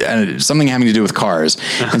something having to do with cars.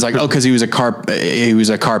 And it's like, because he was a car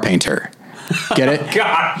painter. Get it?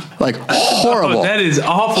 God. Like, horrible. Oh, that is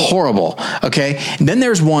awful. Horrible. Okay. And then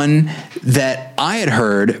there's one that I had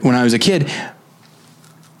heard when I was a kid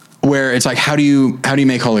where it's like, how do you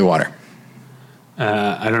make holy water?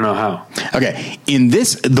 I don't know how. Okay. In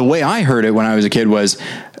this, the way I heard it when I was a kid was,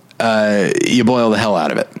 you boil the hell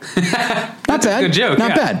out of it. Not bad. Good joke.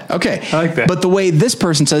 Not bad. Okay. I like that. But the way this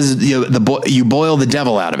person says, you boil the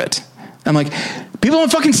devil out of it. I'm like, people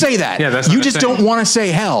don't fucking say that. Yeah, that's you not a just thing. don't want to say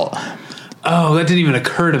hell. Oh, that didn't even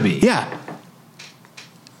occur to me. Yeah.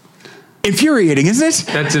 Infuriating, isn't it?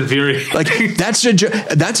 That's infuriating. Like that's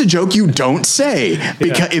a joke you don't say,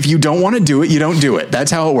 because if you don't want to do it, you don't do it.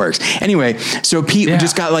 That's how it works. Anyway, so Pete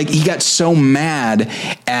just he got so mad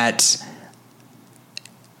at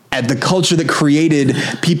the culture that created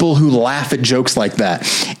people who laugh at jokes like that.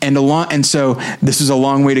 And so this is a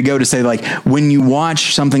long way to go to say, like, when you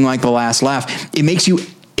watch something like The Last Laugh, it makes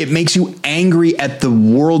you angry at the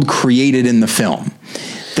world created in the film.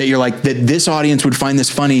 That you're like, that this audience would find this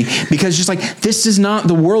funny, because just like, this is not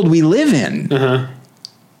the world we live in. Uh-huh.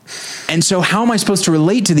 And so how am I supposed to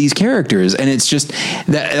relate to these characters? And it's just,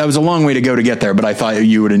 that was a long way to go to get there, but I thought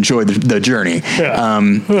you would enjoy the journey.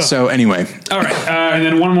 Yeah. So anyway. All right. And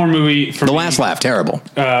then one more movie for The Last Laugh, terrible.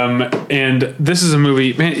 And this is a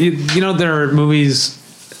movie, man, you know, there are movies,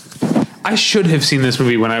 I should have seen this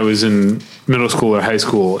movie when I was in middle school or high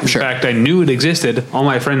school. In fact, I knew it existed. All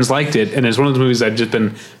my friends liked it. And it's one of the movies I've just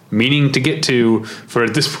been meaning to get to for,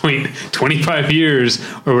 at this point, 25 years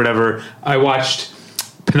or whatever. I watched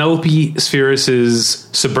Penelope Spheris's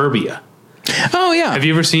Suburbia. Oh, yeah. Have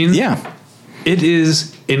you ever seen? Yeah. It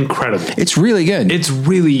is incredible. It's really good. It's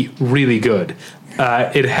really, really good.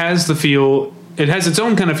 It has the feel, it has its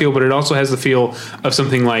own kind of feel, but it also has the feel of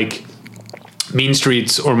something like Mean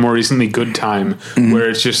Streets, or more recently Good Time, where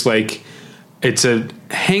it's just like, it's a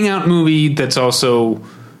hangout movie that's also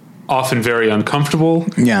often very uncomfortable.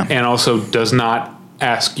 Yeah. And also does not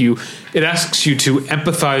ask you, it asks you to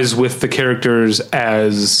empathize with the characters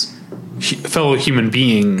as fellow human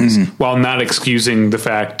beings, while not excusing the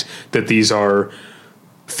fact that these are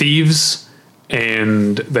thieves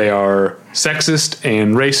and they are sexist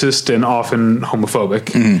and racist and often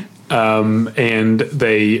homophobic. And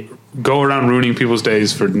they go around ruining people's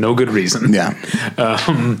days for no good reason. Yeah.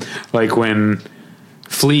 Like when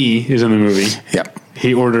Flea is in the movie. Yep.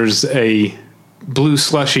 He orders a blue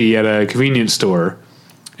slushie at a convenience store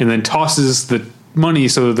and then tosses the money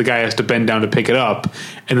so that the guy has to bend down to pick it up,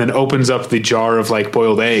 and then opens up the jar of like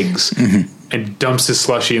boiled eggs and dumps his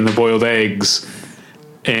slushie in the boiled eggs.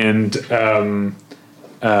 And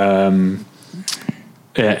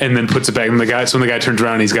and then puts it back in the guy. So when the guy turns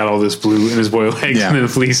around, he's got all this blue in his boiled eggs. Yeah. And then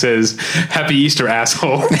Flea says, "Happy Easter,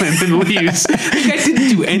 asshole," and then leaves. The guy didn't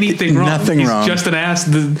do anything wrong. Nothing wrong. Just an ass.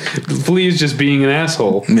 The Flea is just being an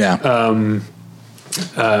asshole. Yeah.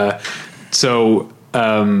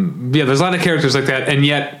 Yeah, there's a lot of characters like that, and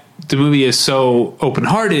yet the movie is so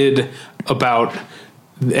open-hearted about,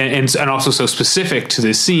 and also so specific to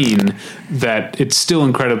this scene, that it's still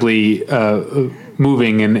incredibly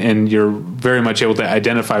moving, and you're very much able to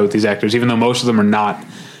identify with these actors, even though most of them are not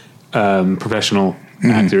professional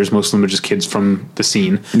actors. Most of them are just kids from the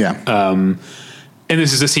scene. Yeah. And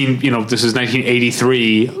this is a scene, you know, this is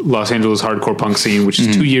 1983 Los Angeles hardcore punk scene, which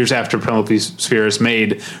is 2 years after Penelope Spheris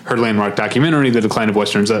made her landmark documentary, The Decline of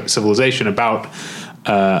Western Civilization, about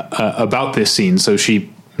this scene. So she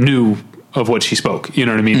knew of what she spoke, you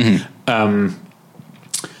know what I mean?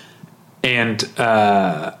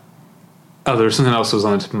 There was something else that was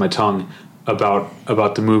on the tip of my tongue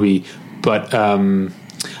about the movie, but, oh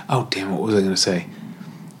damn, what was I going to say?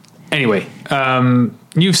 Anyway,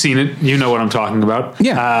 you've seen it. You know what I'm talking about.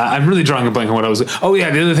 Yeah. I'm really drawing a blank on what I was... Oh,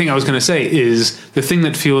 yeah, the other thing I was going to say is the thing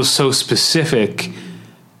that feels so specific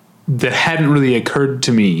that hadn't really occurred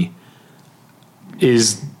to me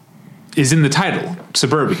is in the title,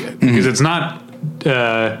 Suburbia. Because it's not,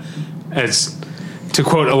 as to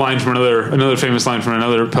quote a line from another famous line from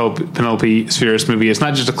another Penelope Spheris movie, it's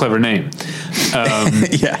not just a clever name.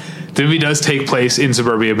 Yeah. The movie does take place in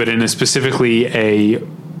suburbia, but in specifically a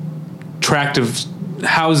tract of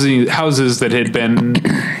houses that had been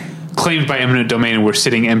claimed by eminent domain and were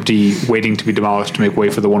sitting empty, waiting to be demolished to make way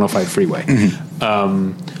for the 105 freeway.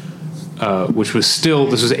 Which was still,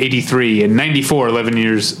 this was 83, and 94, 11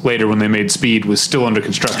 years later when they made Speed, was still under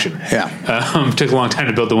construction. Yeah. Took a long time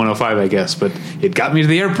to build the 105, I guess, but it got me to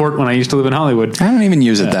the airport when I used to live in Hollywood. I don't even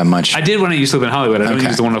use it that much. I did when I used to live in Hollywood. I don't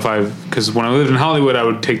use the 105, because when I lived in Hollywood, I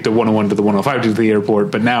would take the 101 to the 105 to the airport,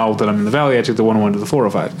 but now that I'm in the Valley, I take the 101 to the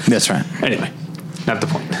 405. That's right. Anyway, not the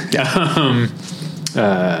point. Yeah.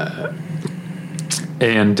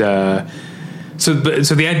 So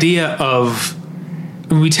the idea of,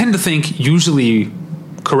 we tend to think usually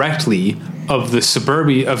correctly of the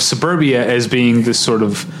suburbia as being this sort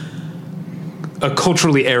of a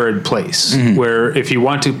culturally arid place where if you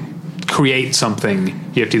want to create something,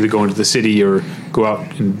 you have to either go into the city or go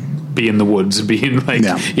out and be in the woods and be in like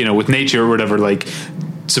with nature or whatever. Like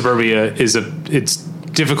suburbia it's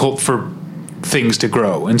difficult for things to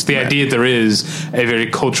grow, and it's the idea that there is a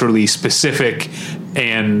very culturally specific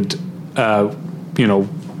and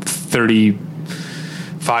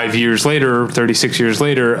 35 years later, 36 years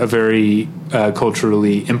later, a very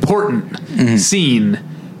culturally important scene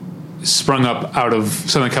sprung up out of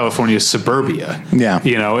Southern California's suburbia. Yeah.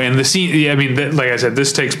 And the scene, I mean, like I said,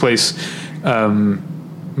 this takes place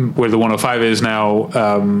where the 105 is now,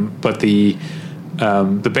 but the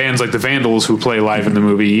bands like the Vandals, who play live in the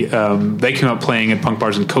movie, they came up playing at punk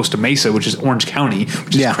bars in Costa Mesa, which is Orange County,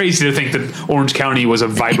 which is crazy to think that Orange County was a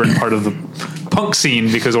vibrant part of the punk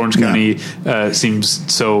scene, because Orange County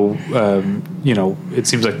seems so, it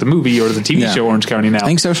seems like the movie or the TV show Orange County now. I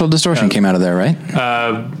think Social Distortion came out of there, right?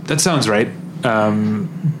 That sounds right.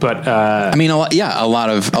 But I mean, a lot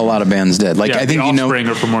of bands did. Like, I think the Offspring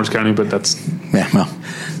are from Orange County, but that's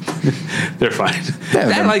they're fine.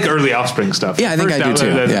 I like early Offspring stuff. Yeah, I think I do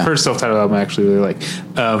too. The first self-titled album I actually really like.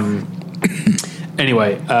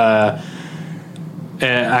 Anyway,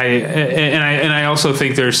 and I also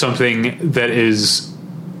think there's something that is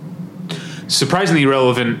surprisingly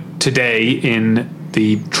relevant today in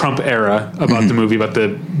the Trump era about the movie, about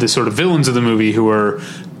the sort of villains of the movie who are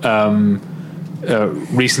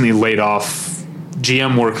recently laid off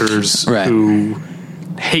GM workers who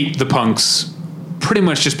hate the punks pretty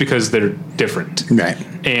much just because they're different. Right.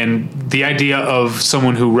 And the idea of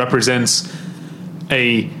someone who represents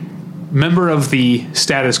a member of the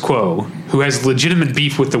status quo who has legitimate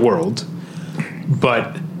beef with the world,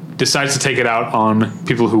 but decides to take it out on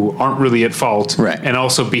people who aren't really at fault, and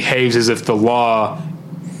also behaves as if the law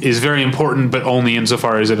is very important, but only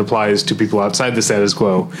insofar as it applies to people outside the status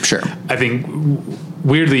quo. Sure. I think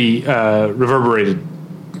weirdly reverberated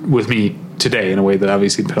with me today in a way that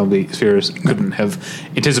obviously Penalty Spheres couldn't have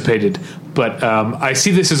anticipated. But I see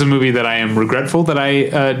this as a movie that I am regretful that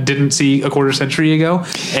I didn't see a quarter century ago,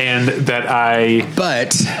 and that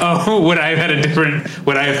would I have had a different,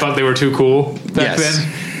 would I have thought they were too cool back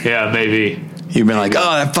then? Yeah, maybe. You've been like,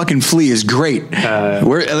 oh, that fucking flea is great.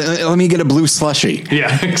 Let me get a blue slushie.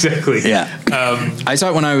 Yeah, exactly. Yeah. I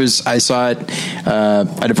saw it I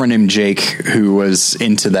had a friend named Jake who was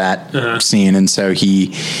into that scene, and so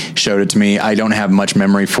he showed it to me. I don't have much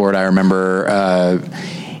memory for it. I remember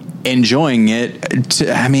enjoying it.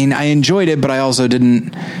 I enjoyed it, but I also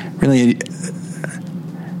didn't really...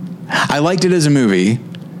 I liked it as a movie,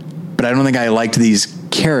 but I don't think I liked these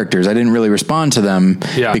characters. I didn't really respond to them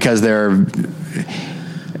because there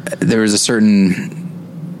was a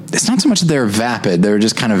certain, it's not so much that they're vapid, they're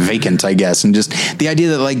just kind of vacant, I guess, and just the idea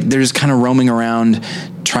that like they're just kind of roaming around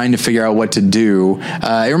trying to figure out what to do.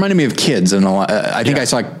 It reminded me of Kids, and I think I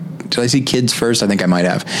saw, did I see Kids first? I think I might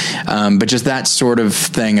have, but just that sort of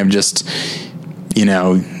thing of just,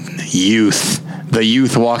 the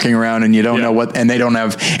youth walking around, and you don't know what, and they don't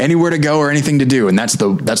have anywhere to go or anything to do, and that's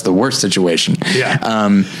the worst situation.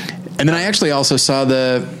 And then I actually also saw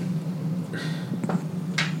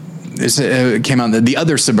it came out the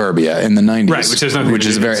other Suburbia in the 90s, right? Which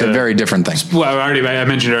is a very different thing. Well, I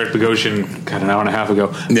mentioned Eric Bogosian an hour and a half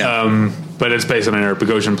ago. But it's based on an Eric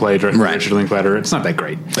Bogosian play directed by Richard Linklater. It's not that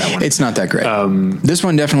great, that one. It's not that great. This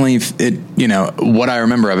one definitely, what I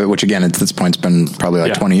remember of it, which again, at this point, it's been probably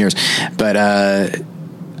 20 years, but I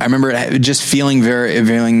remember it just feeling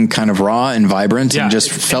very kind of raw and vibrant, and just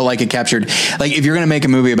felt like it captured, like if you're going to make a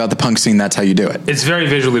movie about the punk scene, that's how you do it. It's very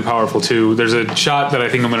visually powerful too. There's a shot that I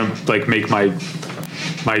think I'm going to like make my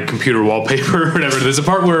computer wallpaper or whatever. There's a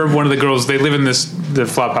part where one of the girls, they live in the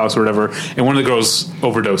flop house or whatever, and one of the girls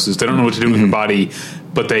overdoses. They don't know what to do with her body,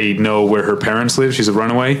 but they know where her parents live. She's a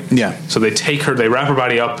runaway. Yeah. So they wrap her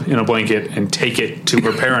body up in a blanket and take it to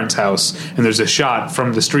her parents' house. And there's a shot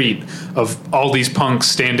from the street of all these punks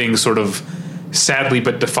standing sort of sadly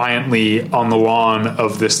but defiantly on the lawn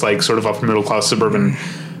of this like sort of upper middle class suburban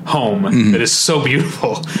home that is so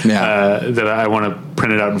beautiful that I want to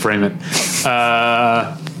print it out and frame it.